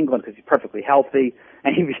back to England because he's perfectly healthy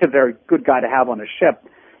and he'd be a very good guy to have on a ship,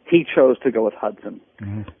 he chose to go with Hudson.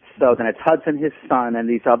 So then it's Hudson, his son, and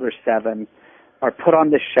these other 7 are put on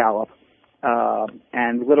this shallop,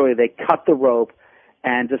 and literally they cut the rope,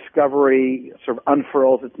 and Discovery sort of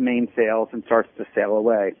unfurls its mainsails and starts to sail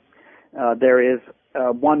away. There is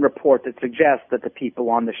one report that suggests that the people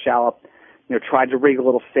on the shallop, tried to rig a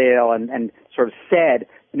little sail and sort of said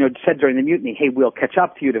during the mutiny, hey, we'll catch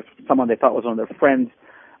up to you, to someone they thought was one of their friends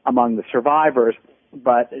among the survivors,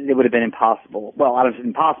 but it would have been impossible. Well, I don't know if it's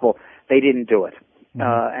impossible. They didn't do it.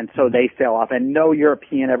 And so they sail off, and no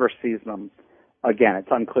European ever sees them again. It's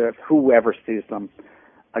unclear who ever sees them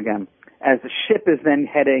again. As the ship is then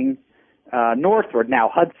heading northward, now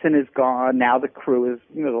Hudson is gone, now the crew is,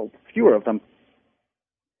 fewer of them.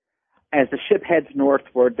 As the ship heads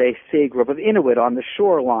northward, they see a group of Inuit on the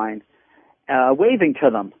shoreline waving to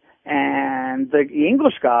them. And the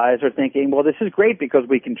English guys are thinking, well, this is great because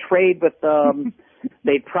we can trade with them.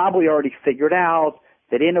 They'd probably already figured out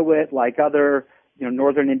that Inuit, like other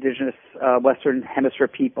northern indigenous Western Hemisphere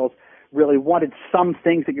peoples, really wanted some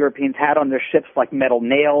things that Europeans had on their ships, like metal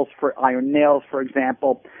nails, iron nails, for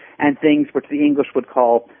example, and things which the English would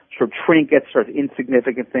call sort of trinkets, sort of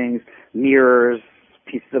insignificant things, mirrors,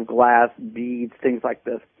 pieces of glass, beads, things like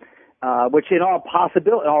this, which in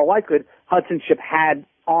all likelihood, Hudson's ship had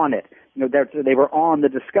on it. They were on the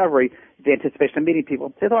Discovery, the anticipation of meeting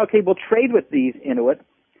people. They thought, okay, we'll trade with these Inuit,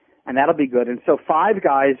 and that'll be good. And so 5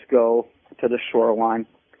 guys go to the shoreline.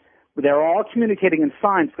 They're all communicating in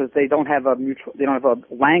signs because they don't have a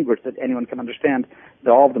language that anyone can understand,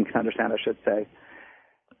 that all of them can understand, I should say.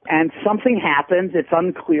 And something happens. It's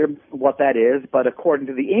unclear what that is, but according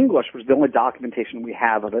to the English, which is the only documentation we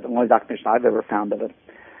have of it, the only documentation I've ever found of it,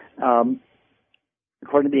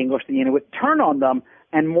 according to the English, the Inuit turn on them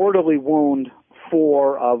and mortally wound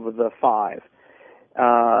 4 of the 5.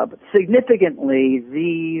 But significantly,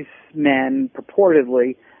 these men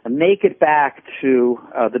purportedly make it back to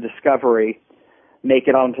the Discovery, make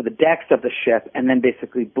it onto the decks of the ship, and then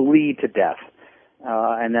basically bleed to death.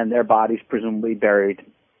 And then their bodies presumably buried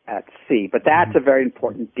at sea. But that's a very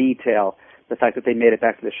important detail the fact that they made it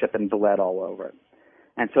back to the ship and bled all over it.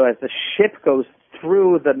 And so as the ship goes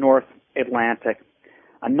through the North Atlantic,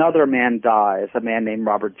 another man dies, a man named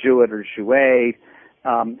Robert Jewett or Jouet,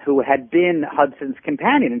 who had been Hudson's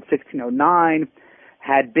companion in 1609,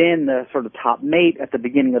 had been the sort of top mate at the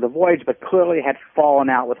beginning of the voyage, but clearly had fallen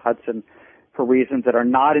out with Hudson for reasons that are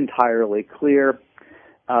not entirely clear.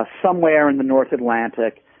 Somewhere in the North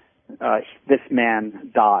Atlantic, this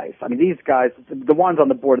man dies. I mean, these guys, the ones on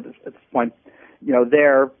the board at this point, you know,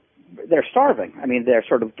 they're starving. I mean, they're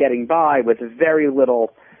sort of getting by with very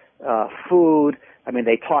little food. I mean,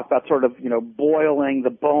 they talk about sort of, you know, boiling the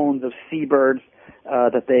bones of seabirds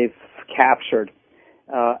that they've captured.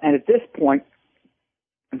 And at this point,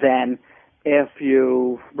 then, if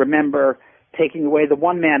you remember taking away the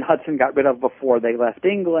one man Hudson got rid of before they left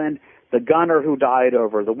England, the gunner who died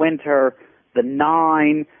over the winter, the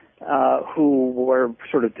 9 who were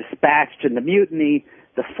sort of dispatched in the mutiny,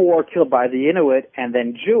 the 4 killed by the Inuit, and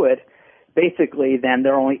then Jewett, basically then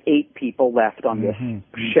there are only 8 people left on this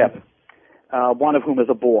ship, one of whom is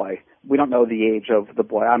a boy. We don't know the age of the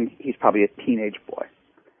boy. He's probably a teenage boy.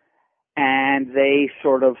 And they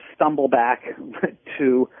sort of stumble back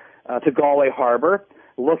to Galway Harbor,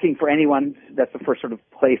 looking for anyone. That's the first sort of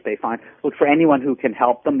place they find. Look for anyone who can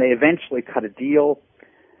help them. They eventually cut a deal.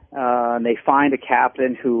 And they find a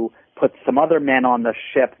captain who puts some other men on the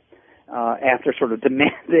ship after sort of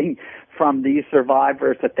demanding from these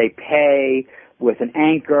survivors that they pay with an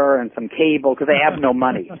anchor and some cable because they have no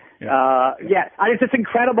money. It's this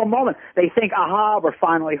incredible moment. They think, aha, we're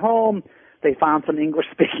finally home. They found some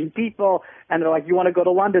English-speaking people, and they're like, you want to go to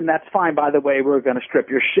London? That's fine. By the way, we're going to strip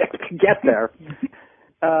your ship to get there.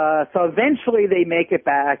 So eventually they make it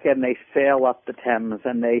back, and they sail up the Thames,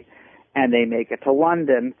 and they make it to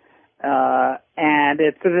London. And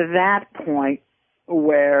it's at that point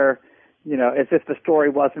where, you know, as if the story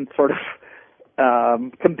wasn't sort of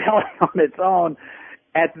compelling on its own,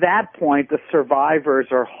 at that point the survivors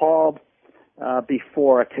are hauled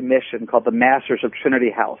before a commission called the Masters of Trinity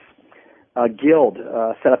House, a guild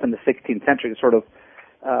set up in the 16th century to sort of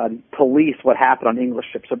police what happened on English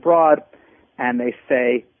ships abroad. And they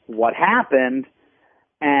say, what happened?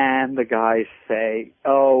 And the guys say,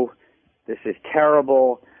 oh, this is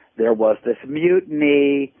terrible. There was this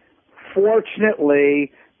mutiny.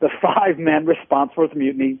 Fortunately, the 5 men responsible for the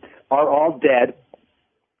mutiny are all dead.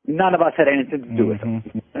 None of us had anything to do with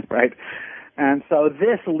it, right? And so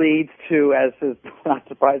this leads to, as is not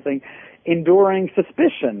surprising, enduring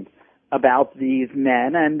suspicion about these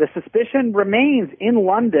men, and the suspicion remains in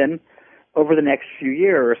London over the next few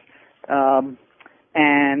years.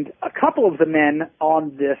 And a couple of the men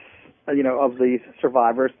on this, you know, of these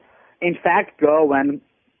survivors, in fact, go in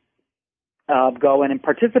and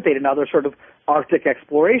participate in other sort of Arctic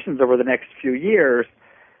explorations over the next few years.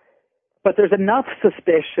 But there's enough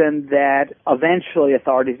suspicion that eventually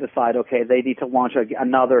authorities decide, okay, they need to launch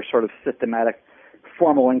another sort of systematic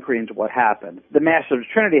formal inquiry into what happened. The Masters of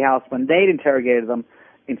Trinity House, when they'd interrogated them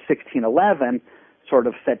in 1611, sort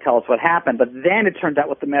of said, tell us what happened. But then it turned out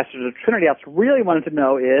what the Masters of Trinity House really wanted to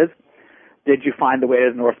know is, did you find the way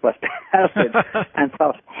to the Northwest Passage? And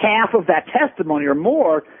so half of that testimony or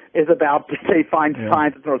more is about, did they find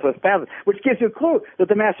signs of the Northwest Passage, which gives you a clue that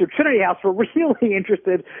the Masters of Trinity House were really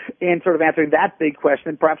interested in sort of answering that big question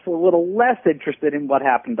and perhaps a little less interested in what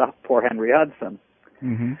happened to poor Henry Hudson.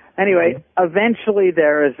 Anyway, eventually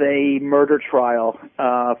there is a murder trial.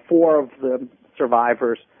 4 of the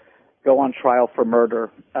survivors go on trial for murder,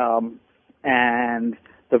 and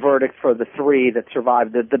the verdict for the 3 that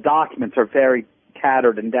survived, the documents are very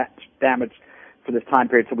tattered and damaged for this time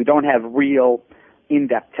period, so we don't have real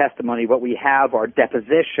in-depth testimony. What we have are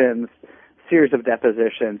depositions, series of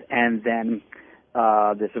depositions, and then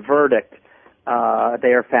this verdict. They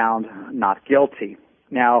are found not guilty.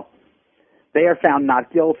 Now, they are found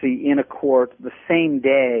not guilty in a court the same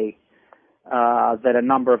day that a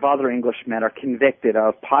number of other Englishmen are convicted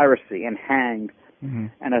of piracy and hanged.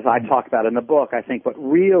 And as I talk about in the book, I think what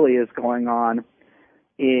really is going on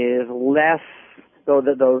is less, though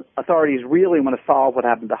the authorities really want to solve what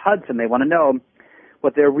happened to Hudson, they want to know,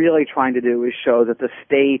 what they're really trying to do is show that the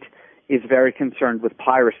state is very concerned with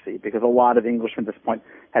piracy, because a lot of Englishmen at this point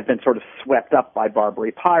had been sort of swept up by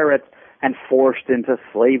Barbary pirates and forced into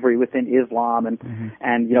slavery within Islam,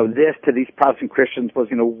 and you know, this to these Protestant Christians was,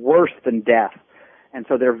 you know, worse than death. And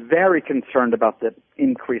so they're very concerned about the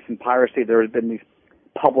increase in piracy. There have been these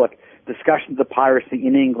public discussions of piracy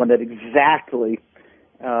in England at exactly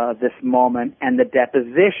this moment, and the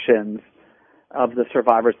depositions of the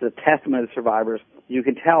survivors, the testimony of the survivors, you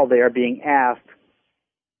can tell they are being asked,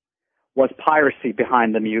 was piracy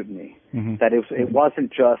behind the mutiny? That it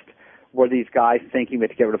wasn't just, were these guys thinking we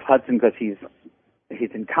have to get rid of Hudson because he's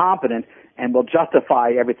incompetent, and we'll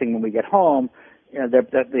justify everything when we get home?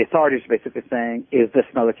 The authorities are basically saying, is this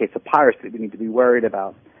another case of piracy we need to be worried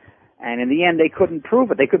about? And in the end, they couldn't prove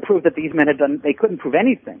it. They could prove that these men had done. They couldn't prove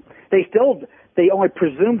anything. They only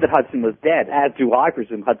presumed that Hudson was dead, as do I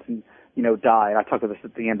presume Hudson, died. I talk about this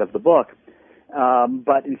at the end of the book.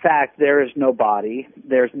 But in fact, there is no body.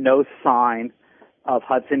 There's no sign of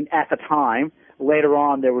Hudson at the time. Later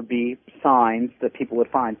on, there would be signs that people would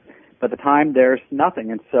find. But at the time, there's nothing.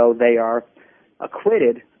 And so they are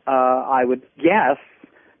acquitted, I would guess,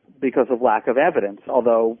 because of lack of evidence,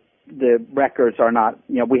 although the records are not,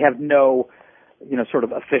 we have no, sort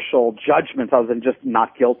of official judgments other than just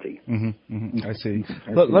not guilty. Mm-hmm, mm-hmm. I see.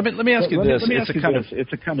 Let me ask you this.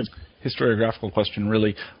 It's a kind of historiographical question,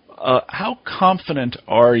 really. How confident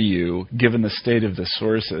are you, given the state of the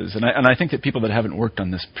sources? And I think that people that haven't worked on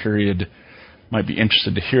this period might be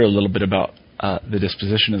interested to hear a little bit about the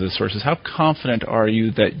disposition of the sources. How confident are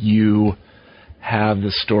you that you have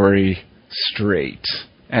the story straight?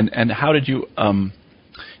 And how did you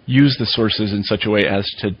use the sources in such a way as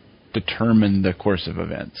to determine the course of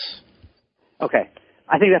events? Okay.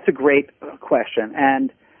 I think that's a great question.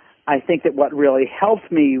 And I think that what really helped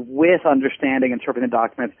me with understanding and interpreting the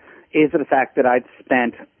documents is the fact that I'd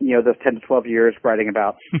spent, those 10 to 12 years writing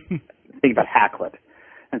about, thinking about Hakluyt.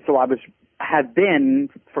 And so I had been,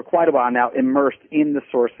 for quite a while now, immersed in the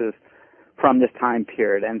sources from this time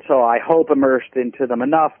period. And so I hope immersed into them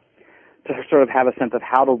enough to sort of have a sense of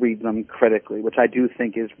how to read them critically, which I do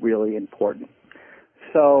think is really important.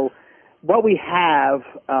 So what we have,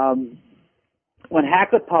 when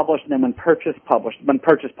Hakluyt published and then when Purchas published in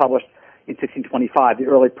 1625, the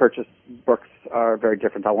early Purchas books are very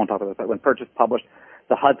different. I won't talk about that. When Purchas published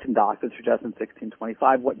the Hudson Documents, which was in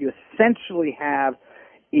 1625, what you essentially have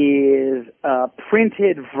is a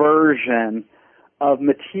printed version of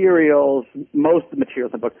materials, most of the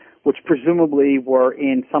materials in the book, which presumably were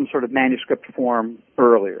in some sort of manuscript form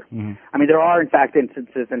earlier. Mm-hmm. I mean, there are, in fact,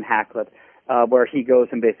 instances in Hakluyt where he goes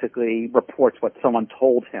and basically reports what someone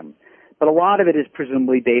told him. But a lot of it is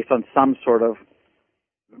presumably based on some sort of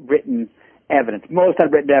written evidence. Most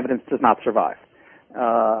of that written evidence does not survive,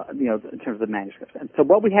 in terms of the manuscripts. And so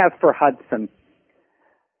what we have for Hudson,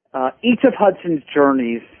 each of Hudson's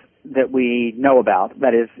journeys that we know about,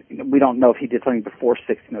 that is, we don't know if he did something before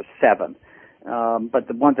 1607, but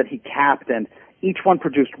the ones that he captained, each one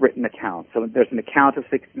produced written accounts. So there's an account of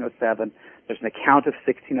 1607, there's an account of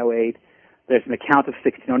 1608, there's an account of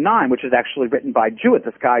 1609, which is actually written by Jewett,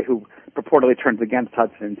 this guy who purportedly turns against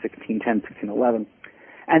Hudson in 1610, 1611.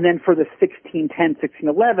 And then for the 1610,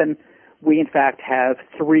 1611, we in fact have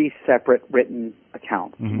three separate written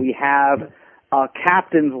accounts. Mm-hmm. We have a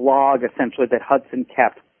captain's log, essentially, that Hudson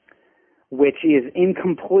kept, which is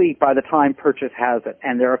incomplete by the time Purchas has it.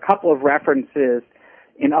 And there are a couple of references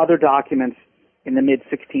in other documents in the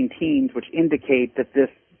mid-16 which indicate that this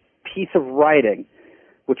piece of writing,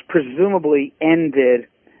 which presumably ended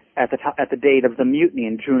at the date of the mutiny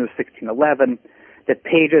in June of 1611, that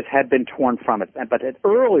pages had been torn from it. But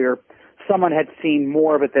earlier, someone had seen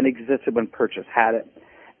more of it than existed when Purchas had it.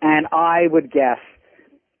 And I would guess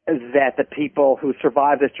that the people who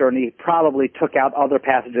survived this journey probably took out other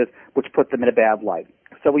passages which put them in a bad light.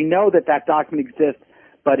 So we know that that document exists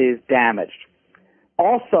but is damaged.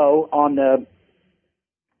 Also, on the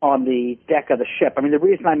deck of the ship, I mean, the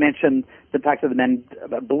reason I mentioned the fact of the men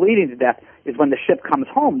bleeding to death is when the ship comes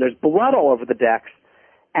home, there's blood all over the decks,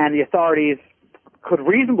 and the authorities could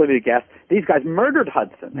reasonably guess these guys murdered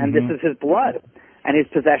Hudson, and this is his blood, and his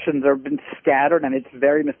possessions have been scattered, and it's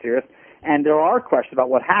very mysterious. And there are questions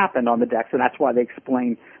about what happened on the decks, and that's why they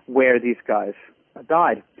explain where these guys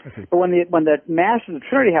died. Okay. But when the masters of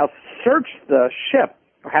Trinity House search the ship,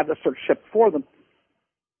 or have the search ship for them,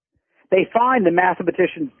 they find the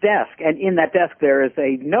mathematician's desk, and in that desk there is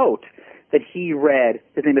a note that he read.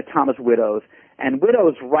 His name is Thomas Widdows, and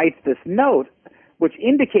Widdows writes this note which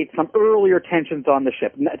indicates some earlier tensions on the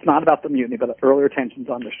ship. It's not about the mutiny, but earlier tensions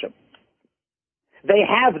on the ship. They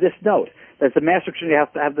have this note. There's the Master of Trinity has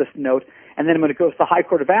to have this note, and then when it goes to the High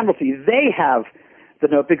Court of Admiralty, they have the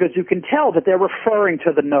note because you can tell that they're referring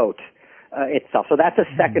to the note itself. So that's a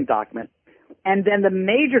second document. And then the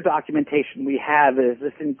major documentation we have is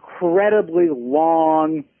this incredibly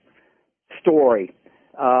long story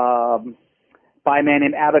by a man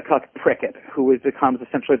named Abacuk Prickett, who becomes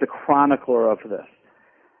essentially the chronicler of this.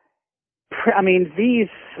 I mean, these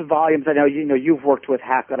volumes, I know you've worked with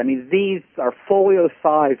Hakluyt. I mean, these are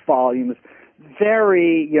folio-sized volumes,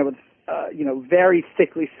 very very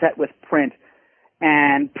thickly set with print,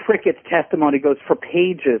 and Prickett's testimony goes for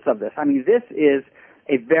pages of this. I mean, this is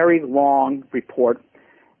a very long report.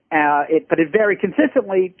 But it very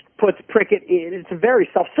consistently puts Prickett in. It's a very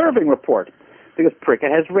self-serving report because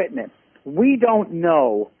Prickett has written it. We don't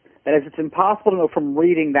know, that is, it's impossible to know from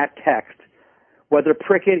reading that text whether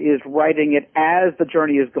Prickett is writing it as the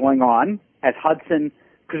journey is going on, as Hudson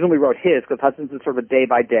presumably wrote his, because Hudson's is sort of a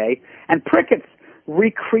day-by-day, and Prickett's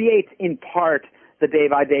recreates in part the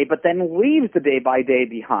day-by-day, but then leaves the day-by-day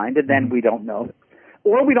behind, and then we don't know.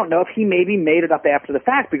 Or we don't know if he maybe made it up after the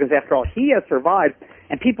fact, because after all, he has survived,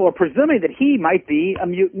 and people are presuming that he might be a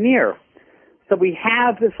mutineer. So we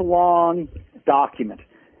have this long document,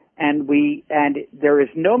 and there is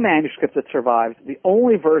no manuscript that survives. The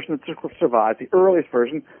only version that survives, the earliest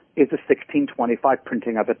version, is the 1625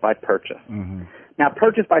 printing of it by Purchas. Mm-hmm. Now,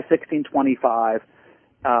 Purchas by 1625,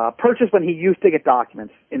 Purchas when he used to get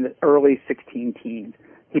documents in the early 16 teens,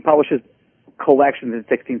 he publishes collections in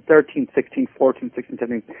 1613, 1614,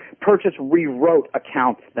 1617. Purchas rewrote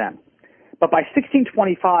accounts then. But by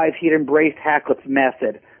 1625, he had embraced Hakluyt's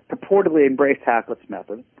method, purportedly embraced Hakluyt's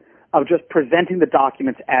method, of just presenting the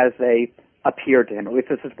documents as they appeared to him. At least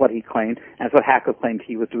this is what he claimed, and it's what Hakluyt claimed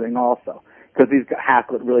he was doing also. Because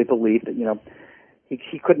Hakluyt really believed that,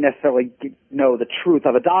 he couldn't necessarily know the truth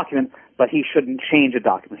of a document, but he shouldn't change a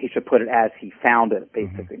document. He should put it as he found it,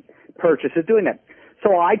 basically. Mm-hmm. Purchas is doing that.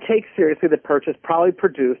 So I take seriously that Purchas probably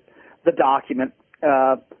produced the document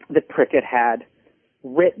that Prickett had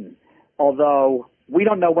written, although we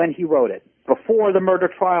don't know when he wrote it. Before the murder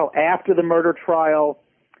trial, after the murder trial,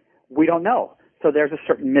 we don't know. So there's a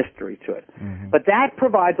certain mystery to it. Mm-hmm. But that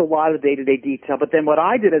provides a lot of day-to-day detail. But then what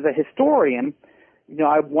I did as a historian,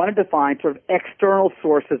 I wanted to find sort of external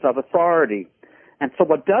sources of authority. And so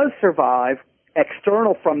what does survive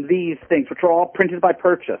external from these things, which are all printed by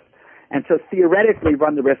Purchas, and so theoretically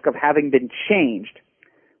run the risk of having been changed.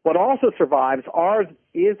 What also survives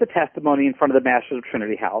is the testimony in front of the Masters of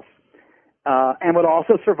Trinity House. And what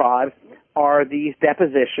also survives are these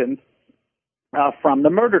depositions from the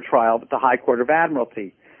murder trial at the High Court of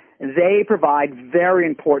Admiralty. They provide very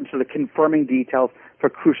important sort of confirming details for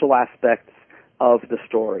crucial aspects of the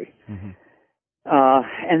story. Mm-hmm.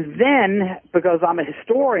 And then, because I'm a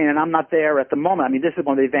historian and I'm not there at the moment, this is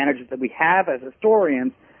one of the advantages that we have as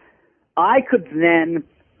historians, I could then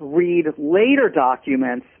read later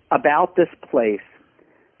documents about this place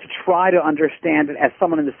to try to understand it as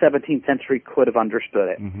someone in the 17th century could have understood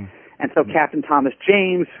it. Mm-hmm. And so Captain Thomas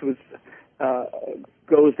James, who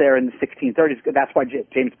goes there in the 1630s, that's why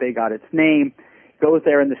James Bay got its name, goes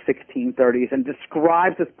there in the 1630s and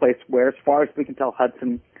describes this place where, as far as we can tell,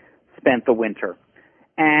 Hudson spent the winter,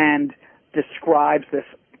 and describes this,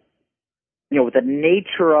 what the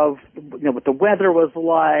nature of, what the weather was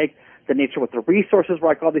like, the nature of what the resources were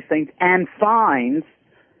like, all these things, and finds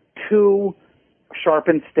 2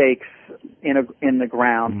 sharpened stakes in the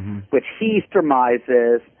ground, mm-hmm. which he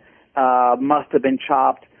surmises must have been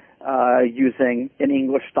chopped using an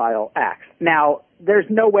English-style axe. Now, there's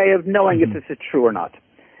no way of knowing mm-hmm. if this is true or not.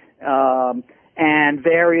 And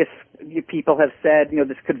various people have said,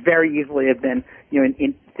 this could very easily have been,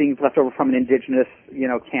 in things left over from an indigenous,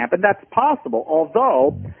 camp, and that's possible.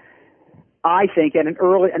 Although, I think, and an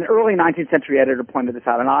early 19th century editor pointed this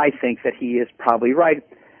out, and I think that he is probably right.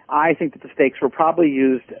 I think that the stakes were probably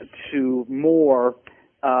used to moor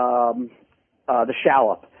the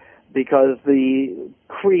shallop, because the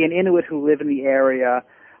Cree and Inuit who live in the area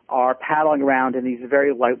are paddling around in these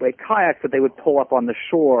very lightweight kayaks that they would pull up on the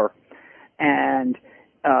shore, and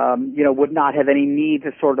would not have any need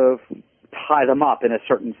to sort of tie them up in a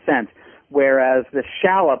certain sense. Whereas the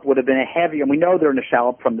shallop would have been a heavy, and we know they're in a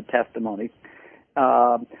shallop from the testimony.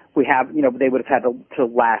 We have, they would have had to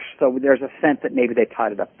lash. So there's a sense that maybe they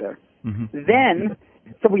tied it up there. Mm-hmm. Then,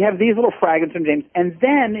 so we have these little fragments from James. And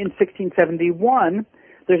then in 1671,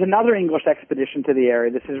 there's another English expedition to the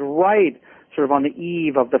area. This is right sort of on the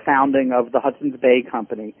eve of the founding of the Hudson's Bay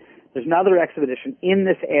Company. There's another expedition in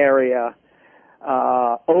this area,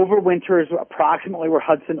 overwinters approximately where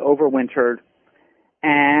Hudson overwintered.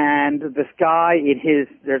 And this guy,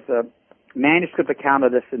 there's a manuscript account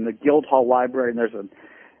of this in the Guildhall Library, and there's an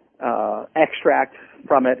extract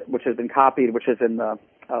from it, which has been copied, which is in the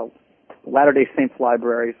Latter-day Saints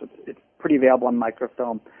Library, so it's pretty available on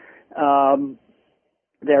microfilm.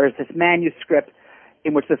 There is this manuscript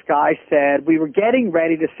in which this guy said, we were getting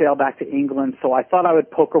ready to sail back to England, so I thought I would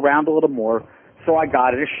poke around a little more, so I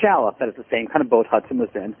got in a shallop. That is the same kind of boat Hudson was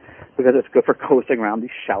in, because it's good for coasting around these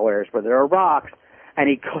shallow areas where there are rocks. And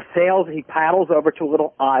he paddles over to a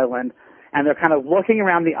little island, and they're kind of looking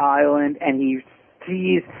around the island, and he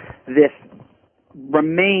sees this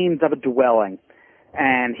remains of a dwelling.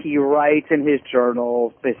 And he writes in his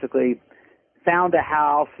journal, basically found a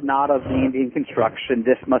house not of the Indian construction.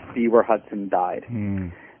 This must be where Hudson died.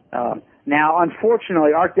 Now,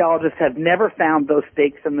 unfortunately, archaeologists have never found those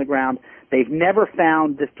stakes in the ground. They've never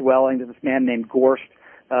found this dwelling that this man named Gorst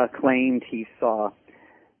claimed he saw.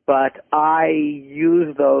 But I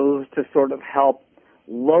use those to sort of help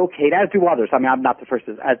locate, as do others, I mean, I'm not the first,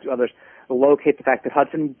 as do others, locate the fact that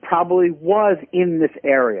Hudson probably was in this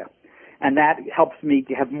area. And that helps me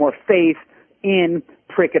to have more faith in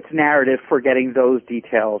Prickett's narrative for getting those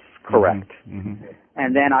details correct.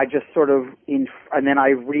 And then I just sort of, and then I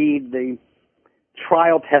read the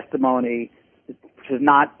trial testimony, which is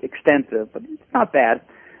not extensive, but it's not bad,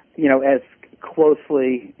 as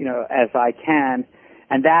closely, as I can.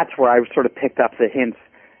 And that's where I sort of picked up the hints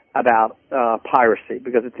about piracy,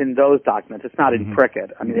 because it's in those documents. It's not in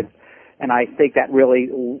Prickett. I mean, and I think that really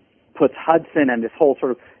puts Hudson and this whole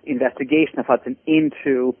sort of investigation of Hudson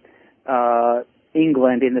into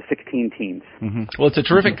England in the 16 teens. Well, it's a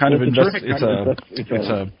terrific kind of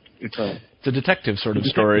it's a detective sort of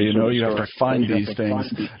story. You have to find these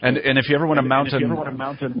things. And if you ever want to mount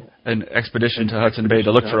an expedition to Hudson Bay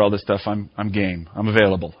to look for all this stuff, I'm game. I'm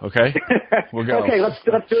available. Okay, we'll go. Okay, let's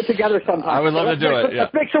do it together sometime. I would love to do it. Yeah.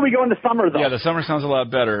 Let's make sure we go in the summer, though. Yeah, the summer sounds a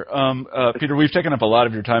lot better. Peter, we've taken up a lot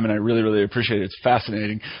of your time, and I really, really appreciate it. It's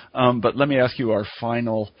fascinating. But let me ask you our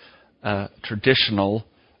final traditional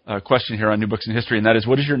question here on New Books in History, and that is,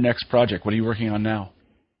 what is your next project? What are you working on now?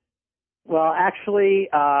 Well, actually,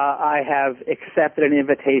 I have accepted an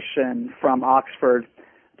invitation from Oxford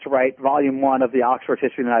to write Volume 1 of the Oxford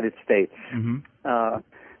History of the United States.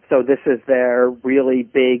 So this is their really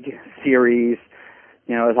big series.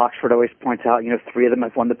 As Oxford always points out, 3 of them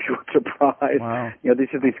have won the Pulitzer Prize. Wow. These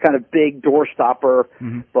are these kind of big doorstopper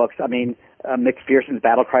books. I mean, McPherson's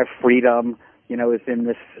Battle Cry of Freedom, is in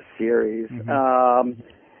this series.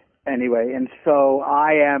 Anyway, and so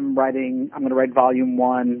I'm going to write Volume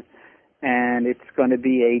 1, and it's going to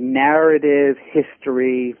be a narrative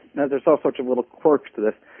history. Now, there's all sorts of little quirks to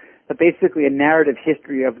this, but basically a narrative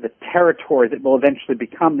history of the territory that will eventually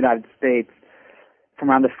become the United States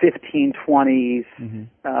from around the 1520s,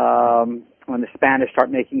 when the Spanish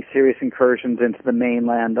start making serious incursions into the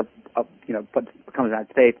mainland of what becomes the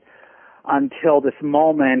United States, until this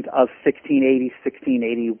moment of 1680,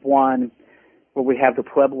 1681, where we have the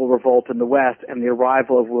Pueblo Revolt in the West and the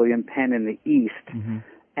arrival of William Penn in the East.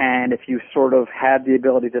 And if you sort of had the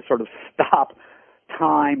ability to sort of stop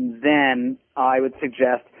time then, I would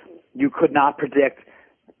suggest you could not predict,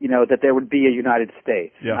 that there would be a United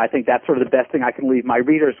States. Yeah. I think that's sort of the best thing I can leave my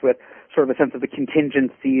readers with, sort of a sense of the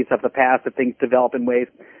contingencies of the past, that things develop in ways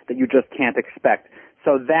that you just can't expect.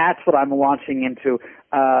 So that's what I'm launching into.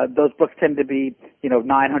 Those books tend to be,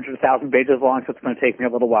 900,000 pages long, so it's going to take me a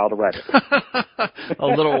little while to write it. A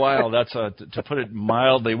little while. That's to put it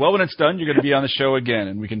mildly. Well, when it's done, you're going to be on the show again,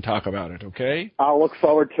 and we can talk about it. Okay? I'll look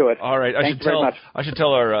forward to it. All right. Thank you very much. I should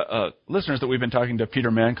tell our listeners that we've been talking to Peter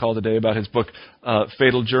Mancall today about his book,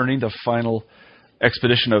 Fatal Journey: The Final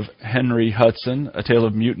Expedition of Henry Hudson, A Tale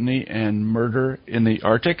of Mutiny and Murder in the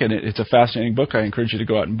Arctic. And it's a fascinating book. I encourage you to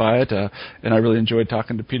go out and buy it. And I really enjoyed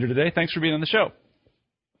talking to Peter today. Thanks for being on the show.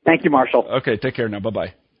 Thank you, Marshall. Okay, take care now.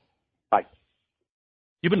 Bye-bye. Bye.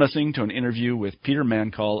 You've been listening to an interview with Peter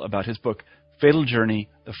Mancall about his book, Fatal Journey: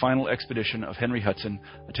 The Final Expedition of Henry Hudson,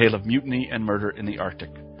 A Tale of Mutiny and Murder in the Arctic.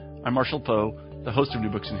 I'm Marshall Poe, the host of New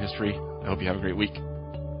Books in History. I hope you have a great week.